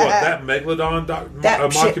 That Megalodon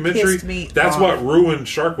mockumentary. That's what ruined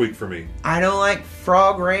Shark Week for me. I don't like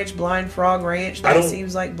Blind Frog Ranch. That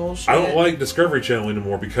seems like bullshit. I don't like Discovery Channel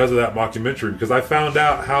anymore because of that mockumentary. Because I found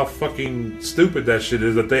out how fucking stupid that shit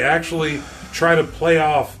is. That they actually try to play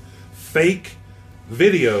off fake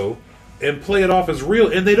video and play it off as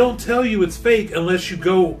real, and they don't tell you it's fake unless you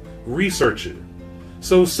go research it.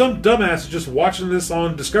 So some dumbass is just watching this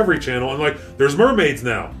on Discovery Channel and like, there's mermaids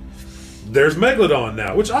now, there's Megalodon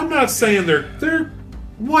now, which I'm not saying they're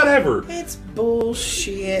whatever. It's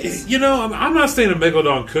bullshit. You know, I'm not saying a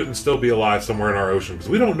Megalodon couldn't still be alive somewhere in our ocean because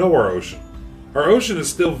we don't know our ocean. Our ocean is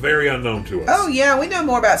still very unknown to us. Oh yeah, we know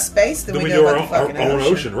more about space than we know about our own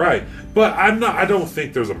ocean, right? But I don't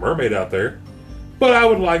think there's a mermaid out there. But I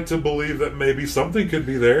would like to believe that maybe something could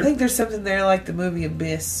be there. I think there's something there like the movie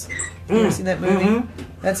Abyss. You ever seen that movie? Mm-hmm.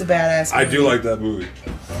 That's a badass movie. I do like that movie.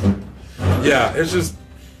 Yeah, it's just...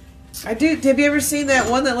 I do. Have you ever seen that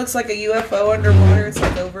one that looks like a UFO underwater? It's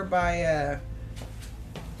like over by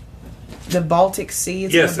the Baltic Sea.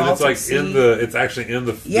 It's actually in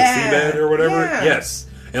the seabed or whatever. Yeah. Yes.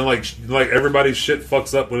 And like everybody's shit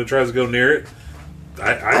fucks up when it tries to go near it.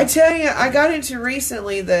 I tell you, I got into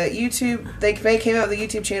recently the YouTube. They came out with a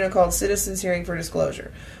YouTube channel called Citizens Hearing for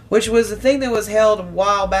Disclosure, which was a thing that was held a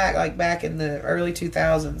while back, like back in the early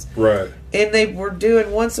 2000s. Right. And they were doing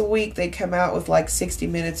once a week. They'd come out with like 60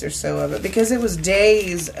 minutes or so of it because it was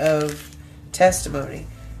days of testimony.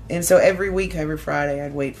 And so every week, every Friday,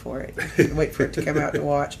 I'd wait for it to come out to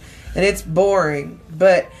watch. And it's boring,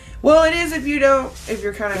 but. Well, it is if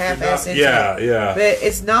you're kind of half-assed into it. Yeah. But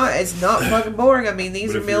it's not fucking boring. I mean,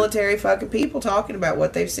 these are military fucking people talking about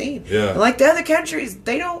what they've seen. Yeah. And like the other countries,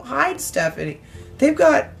 they don't hide stuff they've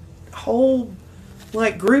got whole,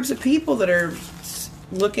 like, groups of people that are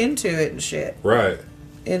look into it and shit. Right.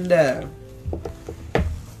 And, I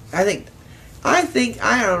don't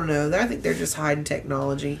know. I think they're just hiding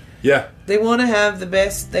technology. Yeah. They want to have the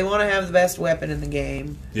best weapon in the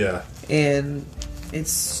game. Yeah. And... it's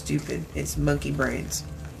stupid. It's monkey brains.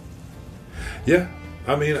 Yeah.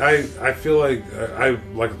 I mean, I feel like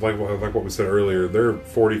what we said earlier, they're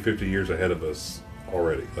 40, 50 years ahead of us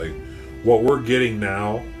already. Like, what we're getting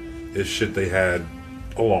now is shit they had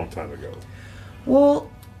a long time ago. Well...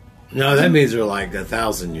 no, that means they're like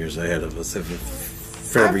 1,000 years ahead of us.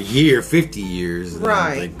 For every year, 50 years.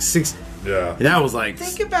 Right. Like 60. Yeah. And that was like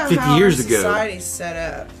think about 50 how years our ago. society's set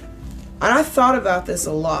up. And I thought about this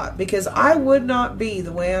a lot because I would not be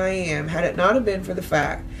the way I am had it not have been for the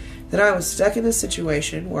fact that I was stuck in a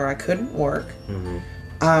situation where I couldn't work. Mm-hmm.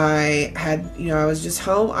 I had, I was just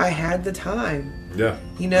home. I had the time. Yeah.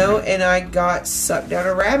 And I got sucked down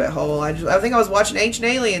a rabbit hole. I think I was watching Ancient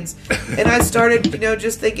Aliens, and I started,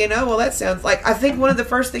 just thinking, oh, well, that sounds like... I think one of the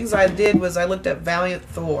first things I did was I looked up Valiant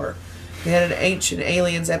Thor. They had an Ancient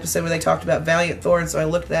Aliens episode where they talked about Valiant Thor, and so I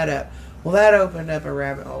looked that up. Well, that opened up a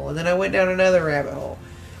rabbit hole, and then I went down another rabbit hole.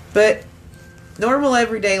 But normal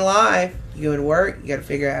everyday life, you go to work, you got to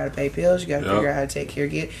figure out how to pay bills, you got to figure out how to take care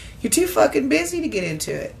of it. You're too fucking busy to get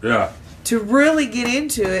into it. Yeah. To really get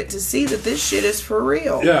into it, to see that this shit is for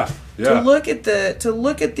real. Yeah. Yeah. To look at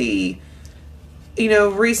the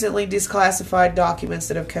recently declassified documents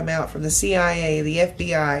that have come out from the CIA, the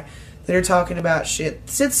FBI, that are talking about shit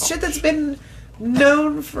that's been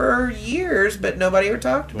known for years, but nobody ever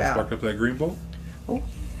talked about. Spark up that green bowl? Oh,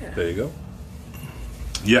 yeah. There you go.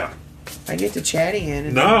 Yeah. I get to chat in.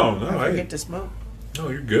 And I forget to smoke. No,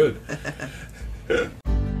 you're good.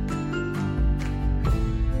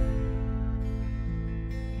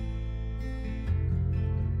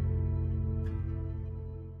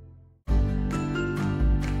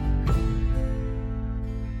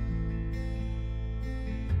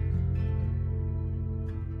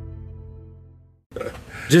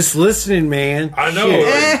 Just listening, man. I know.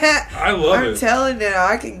 I love it. I'm telling you,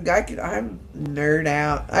 I'm nerd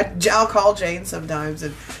out. I'll call Jane sometimes,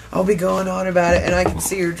 and I'll be going on about it, and I can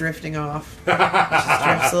see her drifting off.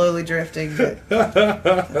 She's slowly drifting. But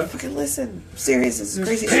fucking listen. I'm serious. This is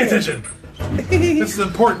crazy Pay shit. attention. This is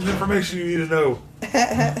important information you need to know.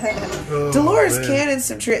 Dolores Cannon's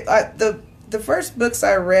some trick. The first books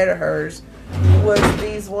I read of hers was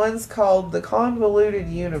these ones called The Convoluted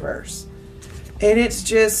Universe. And it's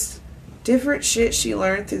just different shit she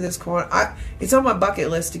learned through this it's on my bucket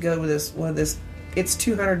list to go with this one of this. It's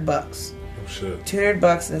 $200. Oh shit.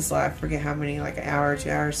 $200 in this life. I forget how many, like an hour or 2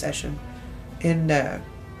 hour session. And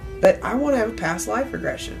but I want to have a past life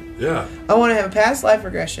regression. Yeah. I want to have a past life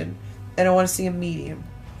regression, and I want to see a medium.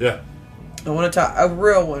 Yeah. I want to talk a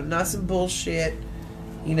real one, not some bullshit.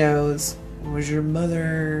 Was your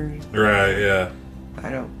mother? Right. Yeah.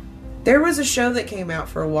 There was a show that came out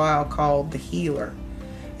for a while called The Healer.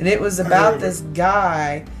 And it was about this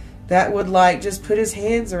guy that would, just put his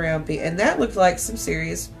hands around people. And that looked like some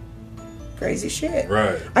serious, crazy shit.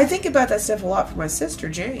 Right. I think about that stuff a lot for my sister,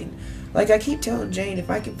 Jane. I keep telling Jane, if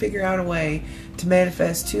I can figure out a way to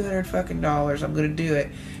manifest $200 fucking dollars, I'm going to do it.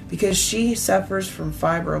 Because she suffers from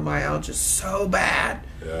fibromyalgia so bad.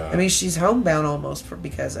 Yeah. I mean, she's homebound almost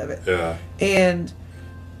because of it. Yeah. And...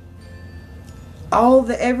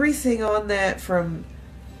 everything on that, from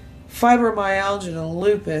fibromyalgia to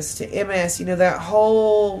lupus to MS, that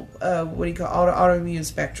whole autoimmune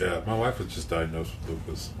spectrum. Yeah, my wife was just diagnosed with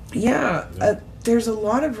lupus. Yeah, there's a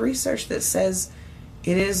lot of research that says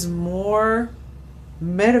it is more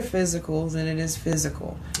metaphysical than it is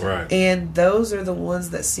physical. Right. And those are the ones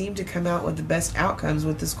that seem to come out with the best outcomes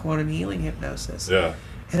with this quantum healing hypnosis. Yeah.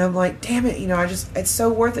 And I'm like, damn it, it's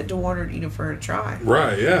so worth it to want her, for her to try.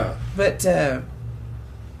 Right. Yeah. But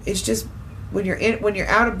it's just when you're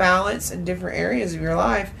out of balance in different areas of your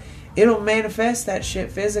life, it'll manifest that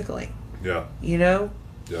shit physically. Yeah. Yeah.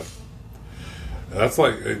 That's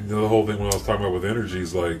the whole thing when I was talking about with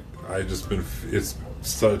energies. It's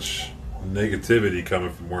such negativity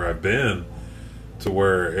coming from where I've been to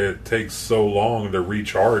where it takes so long to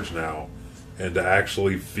recharge now and to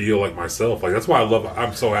actually feel like myself. That's why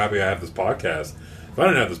I'm so happy I have this podcast. If I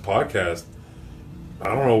didn't have this podcast,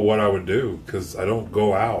 I don't know what I would do, because I don't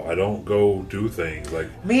go out. I don't go do things.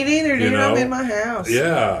 Me neither, dude. I'm in my house.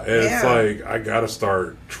 Yeah. And it's I got to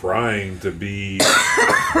start trying to be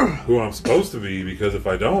who I'm supposed to be, because if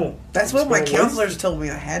I don't... That's what my counselors told me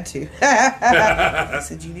I had to. I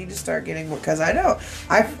said, you need to start getting more, because I know.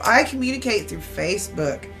 I communicate through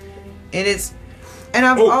Facebook, and it's... And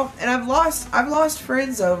I've lost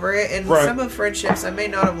friends over it, and some of friendships I may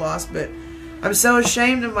not have lost, but... I'm so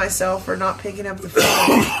ashamed of myself for not picking up the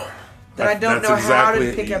phone that I don't know how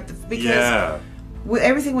to pick up the... Because with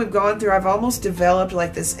everything we've gone through, I've almost developed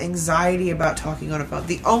this anxiety about talking on a phone.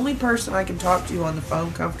 The only person I can talk to on the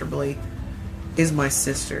phone comfortably is my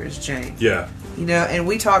sister, is Jane. Yeah. And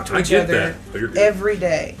we talk to each other every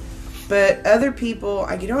day. But other people,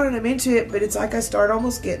 I get on and I'm into it, but it's I start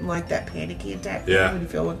almost getting that panicky attack when you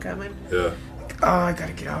feel one coming. Yeah. Oh, I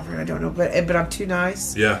gotta get over it. I don't know, but I'm too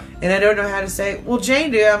nice. Yeah. And I don't know how to say, well, Jane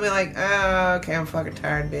do. I'm okay, I'm fucking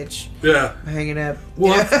tired, bitch. Yeah. I'm hanging up.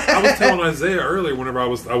 Well, I was telling Isaiah earlier whenever I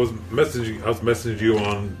was messaging you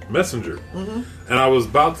on Messenger, and I was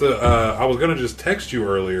about to I was gonna just text you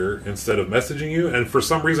earlier instead of messaging you, and for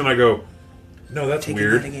some reason I go, no, that's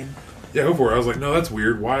weird. That again. Yeah, go for it. I was like, no, that's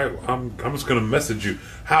weird. Why? I'm just gonna message you.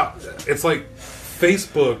 How? It's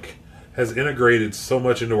Facebook has integrated so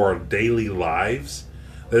much into our daily lives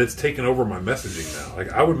that it's taken over my messaging now.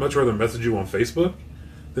 Like, I would much rather message you on Facebook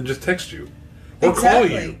than just text you or call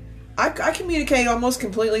you. I communicate almost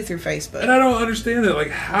completely through Facebook. And I don't understand it. Like,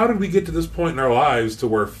 how did we get to this point in our lives to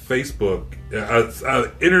where Facebook,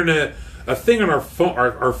 internet, a thing on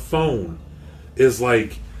our phone, is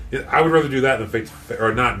like, I would rather do that than Facebook,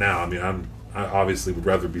 or not now. I mean, I obviously would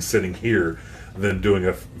rather be sitting here than doing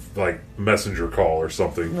a messenger call or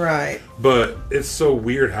something. Right. But it's so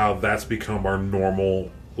weird how that's become our normal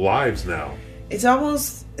lives now. It's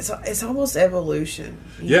almost evolution.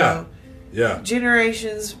 You know? Yeah.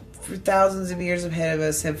 Generations for thousands of years ahead of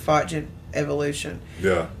us have fought evolution.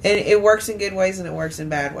 Yeah. And it works in good ways and it works in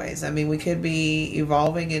bad ways. I mean, we could be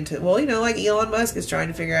evolving into, well, like Elon Musk is trying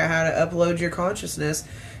to figure out how to upload your consciousness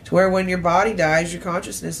to where when your body dies, your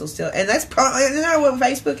consciousness will still, and that's probably, isn't that what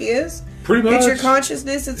Facebook is? Pretty much. It's your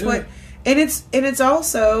consciousness. It's what, and it's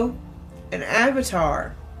also an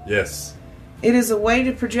avatar. Yes. It is a way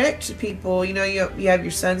to project to people. You have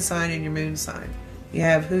your sun sign and your moon sign. You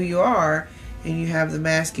have who you are, and you have the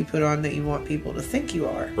mask you put on that you want people to think you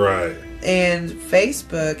are. Right. And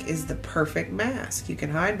Facebook is the perfect mask you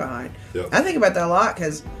can hide behind. Yep. I think about that a lot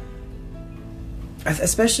because,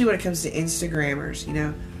 especially when it comes to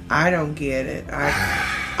Instagrammers, I don't get it.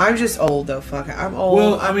 I'm just old though. Fuck it. I'm old.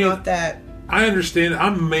 Well, I'm not that. I understand.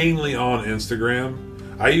 I'm mainly on Instagram.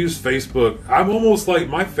 I use Facebook. I'm almost like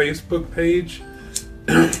my Facebook page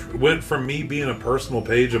went from me being a personal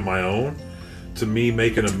page of my own to me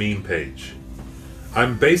making a meme page.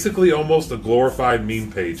 I'm basically almost a glorified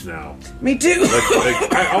meme page now. Me too.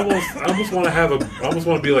 I almost want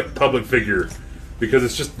to be like a public figure because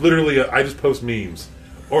it's just literally I just post memes,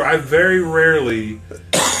 or I very rarely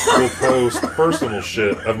will post personal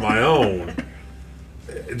shit of my own,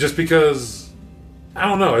 just because I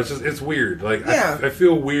don't know. It's weird. Like I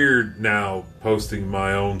feel weird now posting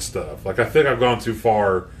my own stuff. Like I think I've gone too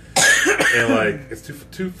far. And it's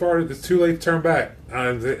too far. It's too late to turn back.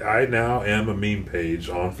 I now am a meme page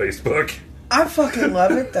on Facebook. I fucking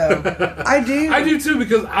love it though. I do. I do too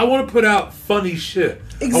because I want to put out funny shit.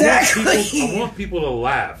 Exactly. I want people to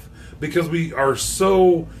laugh because we are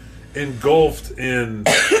so engulfed in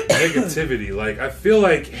negativity. Like I feel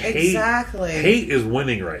like hate is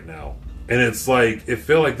winning right now, and it's like it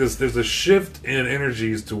feel like there's a shift in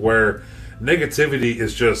energies to where negativity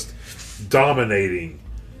is just dominating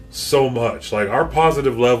so much. Like our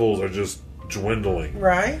positive levels are just dwindling,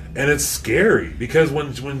 right? And it's scary because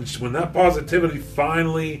when that positivity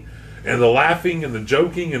finally, and the laughing and the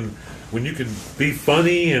joking, and when you can be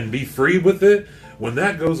funny and be free with it, when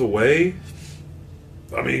that goes away,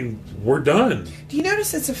 I mean, we're done. Do you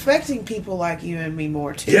notice it's affecting people like you and me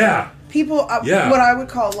more too? Yeah. People, what I would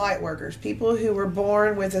call light workers, people who were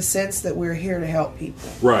born with a sense that we're here to help people,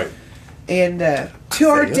 right? And to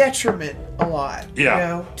our detriment a lot.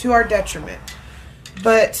 Yeah. To our detriment.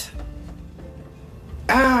 But,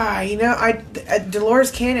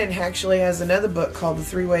 Dolores Cannon actually has another book called The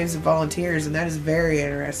 3 Waves of Volunteers, and that is very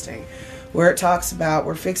interesting, where it talks about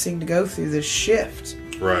we're fixing to go through this shift.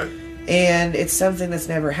 Right. And it's something that's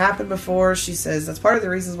never happened before. She says that's part of the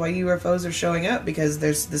reasons why UFOs are showing up, because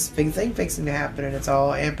there's this big thing fixing to happen, and it's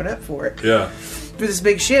all amping up for it. Yeah. For this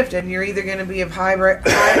big shift, and you're either going to be of high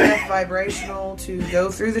enough vibrational to go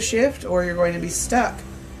through the shift, or you're going to be stuck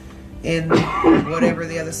in whatever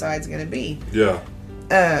the other side's going to be. Yeah.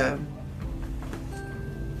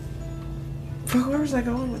 Where was I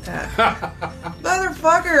going with that?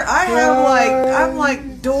 Motherfucker, I'm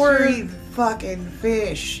like Dory fucking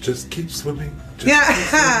fish. Just keep swimming.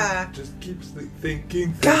 Just keep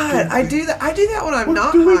thinking. God, I do that when I'm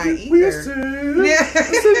not high either. Listen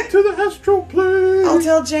to the astral plane. I'll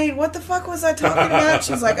tell Jane, what the fuck was I talking about?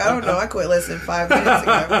 She's like, I don't know. I quit listening 5 minutes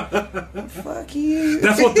ago. Fuck you.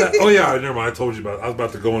 That's what that. Oh yeah, never mind. I told you about. I was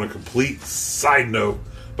about to go on a complete side note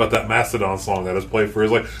about that Mastodon song that is played for.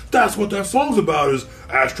 Is like that's what that song's about is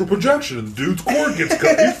astral projection. And the dude's cord gets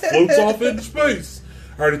cut. He floats off into space.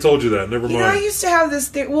 I already told you that. Never mind. I used to have this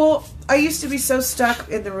thing. Well, I used to be so stuck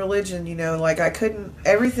in the religion, like I couldn't,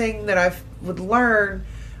 everything that I would learn,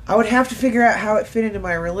 I would have to figure out how it fit into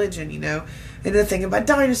my religion, And the thing about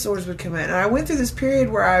dinosaurs would come in. And I went through this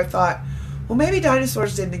period where I thought, well, maybe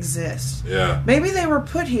dinosaurs didn't exist. Yeah. Maybe they were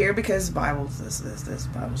put here because the Bible's this,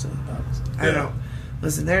 Bible says. I don't know.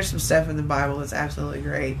 Listen, there's some stuff in the Bible that's absolutely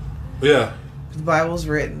great. Yeah. The Bible's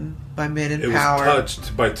written by men in power. It was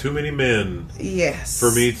touched by too many men. Yes. For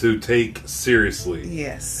me to take seriously.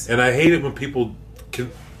 Yes. And I hate it when people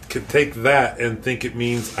can take that and think it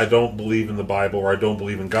means I don't believe in the Bible or I don't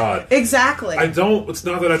believe in God. Exactly. It's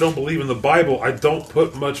not that I don't believe in the Bible. I don't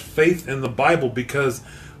put much faith in the Bible because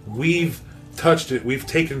we've touched it. We've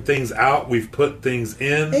taken things out. We've put things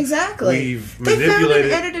in. Exactly. We've manipulated. They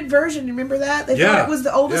found an edited version. Remember that? They thought it was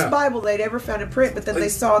the oldest Bible they'd ever found in print, but then they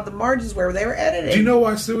saw the margins where they were edited. Do you know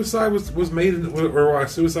why suicide was made, or why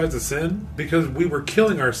suicide's a sin? Because we were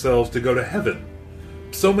killing ourselves to go to heaven.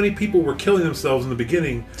 So many people were killing themselves in the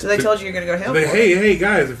beginning. So they told you you're going to go to hell. Hey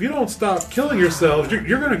guys, if you don't stop killing yourselves,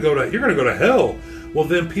 you're going to go to hell. Well,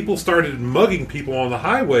 then people started mugging people on the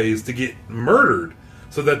highways to get murdered,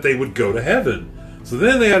 so that they would go to heaven. So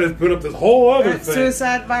then they had to put up this whole other thing.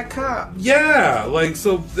 Suicide by cop. Yeah, like,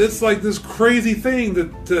 so it's like this crazy thing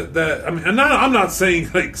that I mean, I'm not saying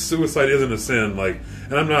like suicide isn't a sin, like,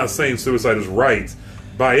 and I'm not saying suicide is right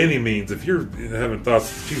by any means. If you're having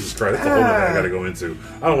thoughts, Jesus Christ, that's a whole other thing I got to go into.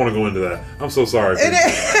 I don't want to go into that. I'm so sorry.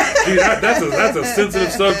 Gee, that's a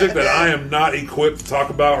sensitive subject that I am not equipped to talk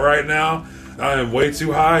about right now. I am way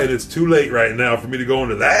too high, and it's too late right now for me to go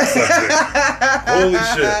into that subject. Holy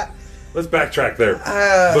shit. Let's backtrack there.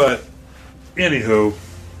 But, anywho,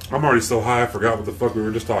 I'm already so high, I forgot what the fuck we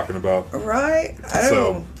were just talking about. Right? I don't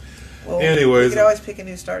know. Well, anyways. We could always pick a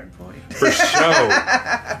new starting point. For sure.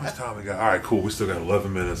 How much time we got? All right, cool. We still got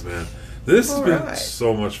 11 minutes, man. This has been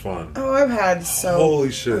so much fun. Oh, I've had so...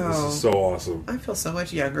 Holy shit, this is so awesome. I feel so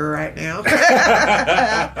much younger right now.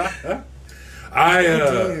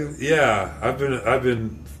 I've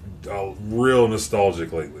been real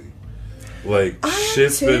nostalgic lately. Like,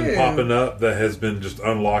 shit's been popping up that has been just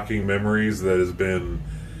unlocking memories that has been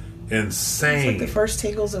insane. It's like the first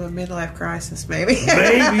tingles of a midlife crisis, maybe.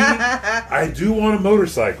 Maybe. I do want a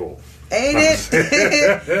motorcycle. Ain't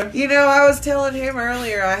it? You know, I was telling him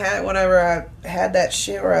earlier, whenever I had that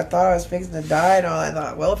shit where I thought I was fixing to die and all, I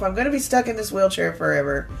thought, well, if I'm going to be stuck in this wheelchair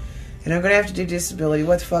forever, and I'm going to have to do disability,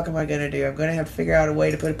 what the fuck am I going to do? I'm going to have to figure out a way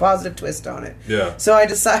to put a positive twist on it. Yeah. So I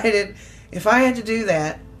decided if I had to do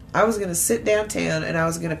that, I was going to sit downtown and I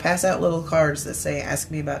was going to pass out little cards that say, ask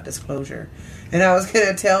me about disclosure. And I was going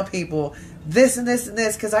to tell people this and this and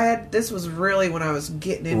this, because this was really when I was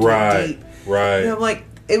getting into it deep. Right. And I'm like,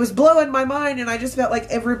 it was blowing my mind, and I just felt like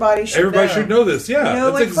everybody should know this, yeah. You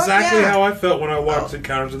know, that's exactly how I felt when I watched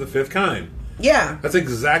Encounters of the Fifth Kind. Yeah. That's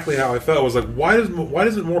exactly how I felt. I was like, why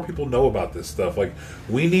doesn't more people know about this stuff? Like,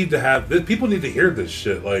 we need to have this. People need to hear this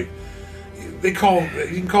shit. Like, you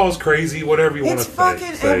can call us crazy, whatever you want to say.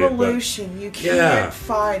 It's fucking evolution. You can't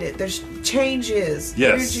fight it. There's changes.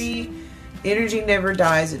 Yes. Energy never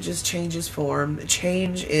dies. It just changes form.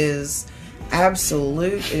 Change is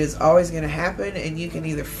absolute. It is always going to happen, and you can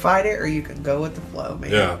either fight it or you can go with the flow,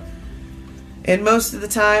 man. Yeah. And most of the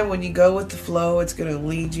time, when you go with the flow, it's going to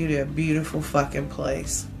lead you to a beautiful fucking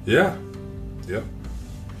place. Yeah. Yep.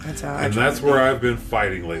 That's where I've been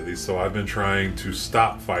fighting lately. So I've been trying to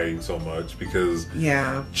stop fighting so much because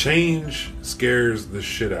change scares the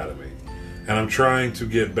shit out of me. And I'm trying to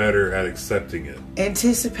get better at accepting it.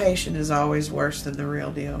 Anticipation is always worse than the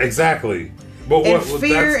real deal. Exactly. But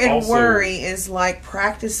fear and worry is like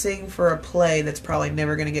practicing for a play that's probably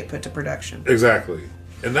never going to get put to production. Exactly.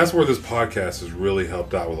 And that's where this podcast has really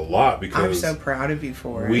helped out with a lot, because I'm so proud of you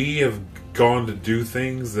for it. We have gone to do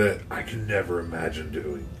things that I could never imagine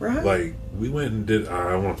doing. Right. Like, we went and did,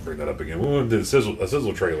 I don't want to bring that up again, we went and did a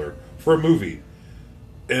sizzle trailer for a movie.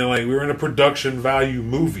 And like, we were in a production value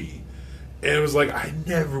movie. And it was like, I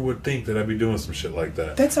never would think that I'd be doing some shit like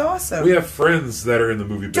that. That's awesome. We have friends that are in the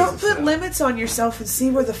movie business. Don't put limits on yourself and see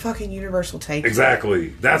where the fucking universe will take you. Exactly.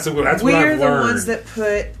 That's what I've learned. We're the ones that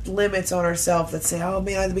put limits on ourselves that say, oh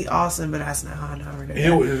man, that'd be awesome, but that's not how we're going to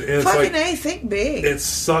do it. Fucking A, think big. It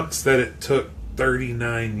sucks that it took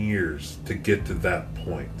 39 years to get to that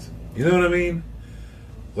point. You know what I mean?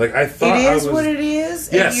 Like, I thought it is what it is,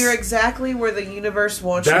 and you're exactly where the universe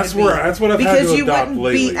wants you to be. That's what I've had to adopt lately. Because you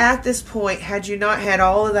wouldn't be at this point had you not had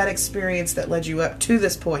all of that experience that led you up to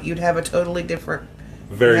this point. You'd have a totally different,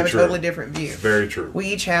 totally different view. Very true. We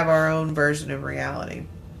each have our own version of reality.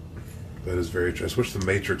 That is very true. I wish the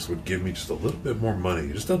Matrix would give me just a little bit more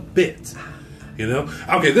money, just a bit. You know?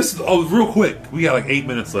 Okay, this is real quick. We got like 8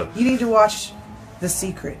 minutes left. You need to watch The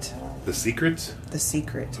Secret. The Secret? The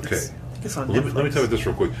Secret. Okay. It's on Let me tell you this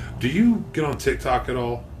real quick. Do you get on TikTok at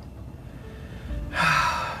all?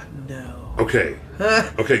 No. Okay.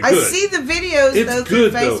 Okay, good. I see the videos it's good,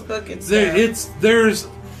 through Facebook and stuff. There's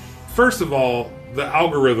first of all, the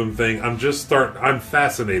algorithm thing, I'm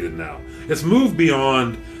fascinated now. It's moved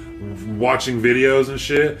beyond watching videos and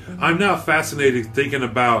shit. Mm-hmm. I'm now fascinated thinking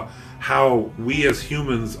about how we as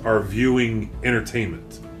humans are viewing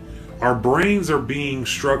entertainment. Our brains are being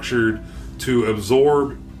structured to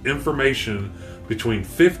absorb information between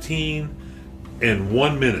 15 and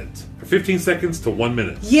 1 minute. 15 seconds to 1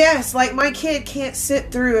 minute. Yes, like my kid can't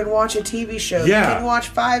sit through and watch a TV show. Yeah. He can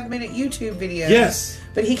watch 5-minute YouTube videos. Yes.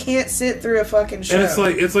 But he can't sit through a fucking show. And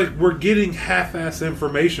it's like we're getting half-ass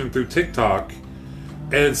information through TikTok,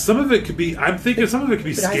 and some of it could be. I'm thinking some of it could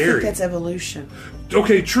be but scary. I think that's evolution.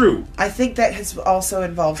 Okay, true. I think that has also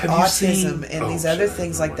involved Have you autism seen- and oh, these other shit.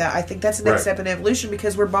 things Oh like my- that. I think that's the next Right. step in evolution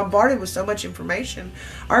because we're bombarded with so much information.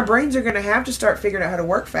 Our brains are going to have to start figuring out how to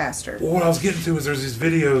work faster. Well, what I was getting to is there's these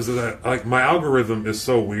videos that like my algorithm is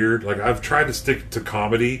so weird. Like I've tried to stick to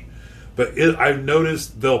comedy, but I've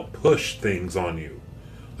noticed they'll push things on you.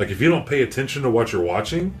 Like if you don't pay attention to what you're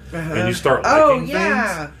watching and you start liking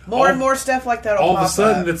things, more and more stuff like that. all of a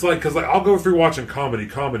sudden it's like because like I'll go through watching comedy,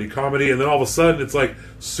 and then all of a sudden it's like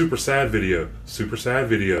super sad video, super sad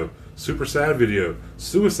video, super sad video,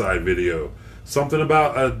 suicide video, something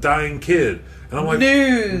about a dying kid, and I'm like,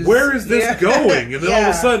 news. where is this Yeah. going? And then all of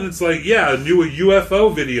a sudden it's like, a new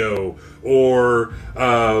UFO video or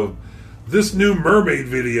this new mermaid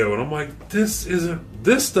video, and I'm like, this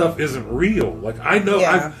stuff isn't real. Like I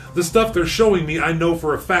know the stuff they're showing me, I know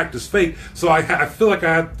for a fact is fake. So I feel like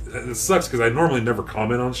it sucks because I normally never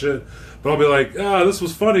comment on shit, but I'll be like, this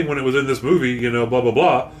was funny when it was in this movie, blah blah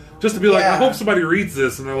blah, just to be like, I hope somebody reads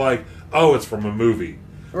this and they're like, oh, it's from a movie.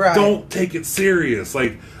 Right. Don't take it serious.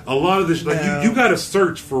 Like a lot of this, like you got to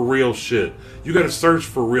search for real shit. You got to search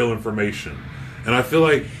for real information, and I feel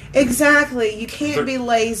like. Exactly. You can't be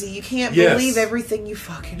lazy. You can't believe everything you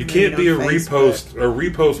fucking You can't be a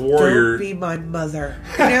repost warrior. Don't be my mother.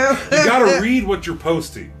 You know? You gotta read what you're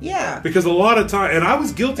posting. Yeah. Because a lot of time, and I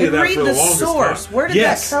was guilty of that for the longest source. time. Where did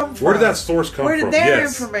that come from? Where did that source come from? Where did their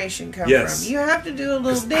information come from? You have to do a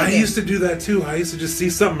little digging. I used to do that too. I used to just see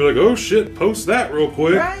something and be like, oh shit, post that real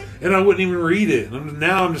quick. Right. And I wouldn't even read it. And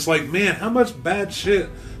now I'm just like, man, how much bad shit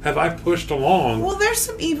have I pushed along? Well, there's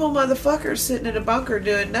some evil motherfuckers sitting in a bunker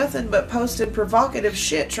doing nothing but posting provocative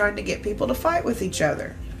shit trying to get people to fight with each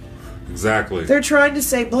other. Exactly. They're trying to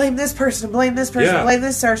say, blame this person, blame this person, blame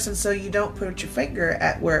this person, so you don't put your finger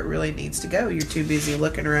at where it really needs to go. You're too busy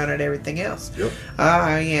looking around at everything else. Yep.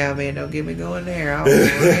 Yeah, man, don't get me going there.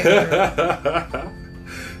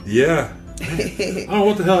 Yeah. I don't know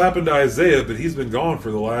what the hell happened to Isaiah, but he's been gone for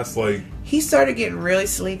the last, He started getting really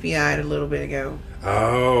sleepy-eyed a little bit ago.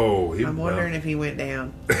 Oh. I'm wondering if he went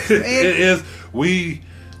down. It is. We,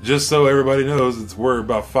 just so everybody knows, we're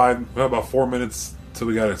about 4 minutes till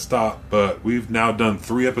we gotta stop, but we've now done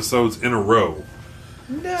 3 episodes in a row.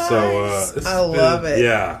 Nice. So, I love it.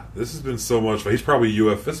 Yeah. This has been so much fun. He's probably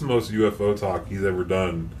this is the most UFO talk he's ever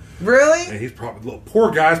done. Really? And he's probably,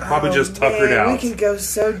 poor guy's probably just tuckered out. We could go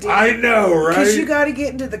so deep. I know, right? Because you got to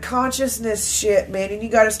get into the consciousness shit, man, and you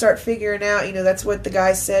got to start figuring out. That's what the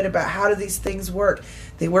guy said about how do these things work.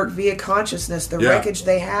 They work via consciousness. The wreckage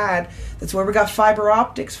they had. That's where we got fiber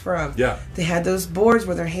optics from. Yeah. They had those boards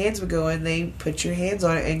where their hands would go, and they put your hands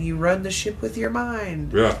on it, and you run the ship with your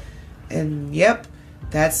mind. Yeah. And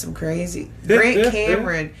that's some crazy. Yeah, Grant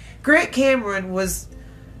Cameron. Grant Cameron was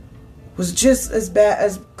just as bad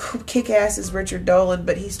as kick-ass as Richard Dolan,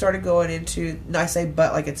 but he started going into, and I say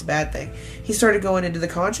but like it's a bad thing, he started going into the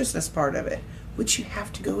consciousness part of it, which you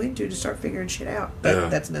have to go into to start figuring shit out.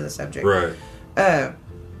 But that's another subject. Right. And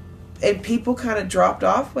people kind of dropped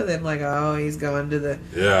off with him, like, oh, he's gone to the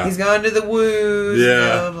woos.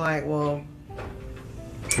 Yeah. I'm like, well,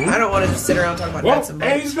 I don't want to just sit around and talk about nuts and Hey,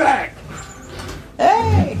 bolts. he's back.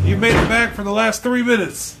 Hey! You made it back for the last 3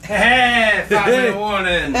 minutes. Hey, 5-minute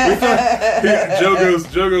warning.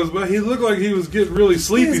 Joe goes, well, he looked like he was getting really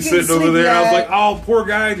sleepy getting sitting over there. I was sleepy-eyed. like, oh, poor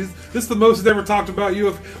guy. This is the most he's ever talked about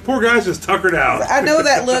UFO. Poor guy's just tuckered out. I know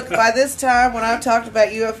that look. By this time, when I've talked about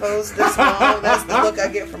UFOs this long, that's the look I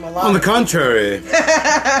get from a lot On the of people. contrary,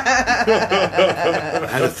 I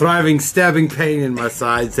had a thriving stabbing pain in my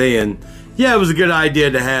side saying, yeah, it was a good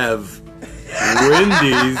idea to have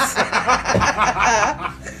Wendy's.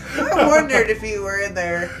 I wondered if you were in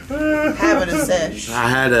there having a sesh.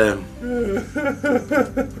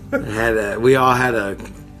 We all had a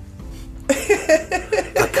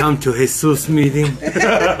come to Jesus meeting.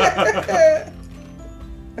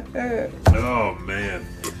 Oh, man.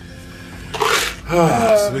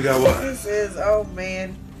 So we got what? This is, oh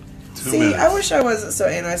man. 2 See, minutes. I wish I wasn't so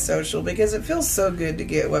antisocial because it feels so good to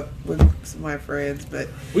get with my friends, but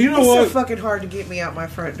Well, you know it's what? so fucking hard to get me out my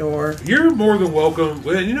front door. You're more than welcome.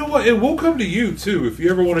 And you know what? And we'll come to you, too, if you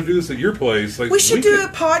ever want to do this at your place. Like We should do could-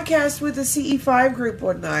 a podcast with the CE5 group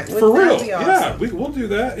one night. Wouldn't For real. that be awesome? Yeah, we'll do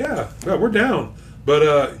that. Yeah, we're down.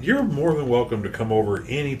 But you're more than welcome to come over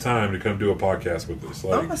anytime to come do a podcast with us.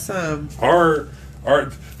 Like Awesome. our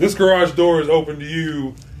this garage door is open to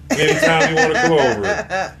you anytime you want to come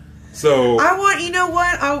over. So I want, you know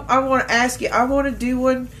what? I want to ask you. I want to do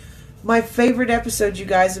one. My favorite episode you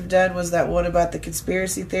guys have done was that one about the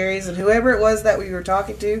conspiracy theories, and whoever it was that we were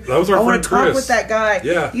talking to. That was our I friend want to talk Chris. with that guy.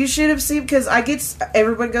 Yeah. You should have seen, because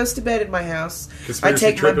everyone goes to bed in my house. Conspiracy I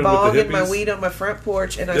take my tripping with the bong and my hippies. weed on my front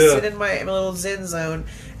porch, and I Yeah. sit in my little zen zone,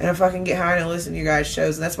 and I fucking get high and I listen to you guys'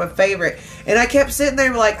 shows, and that's my favorite. And I kept sitting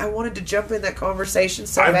there like I wanted to jump in that conversation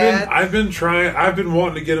so bad. I've been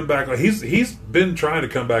wanting to get him back on. He's been trying to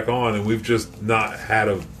come back on, and we've just not had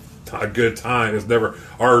a good time. It's never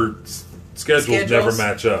our schedules never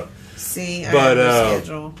match up. See, I But, have no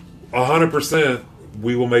schedule. 100%,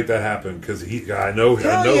 we will make that happen because I know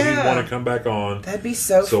Hell he'd yeah. want to come back on. That'd be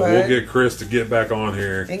so So fun. we'll get Chris to get back on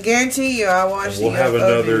here. And guarantee you, I watch And we'll the have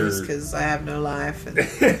another- because I have no life, and,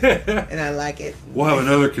 and I like it. We'll have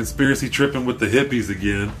another conspiracy tripping with the hippies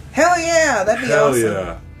again. Hell yeah, that'd be Hell awesome.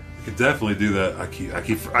 yeah. We could definitely do that. I keep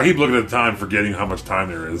looking at the time, forgetting how much time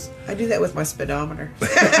there is. I do that with my speedometer.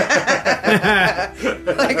 Like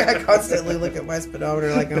I constantly look at my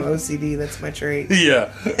speedometer like I'm OCD. That's my trait.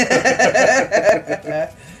 Yeah.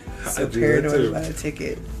 So I do that paranoid too. about a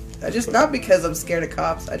ticket. Not because I'm scared of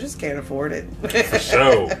cops. I just can't afford it.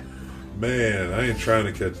 So, man, I ain't trying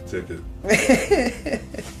to catch a ticket.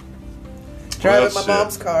 Driving my shit.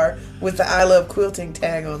 mom's car with the I Love Quilting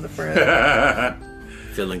tag on the front.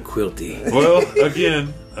 Feeling quilty. Well,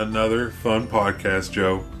 again, another fun podcast,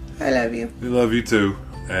 Joe. I love you. We love you too.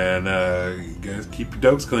 And you guys keep your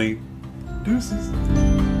dokes clean. Deuces.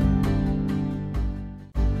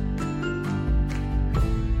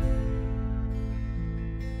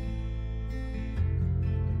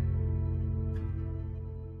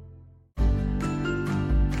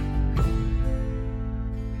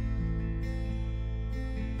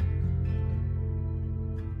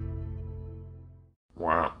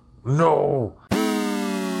 Wow. No.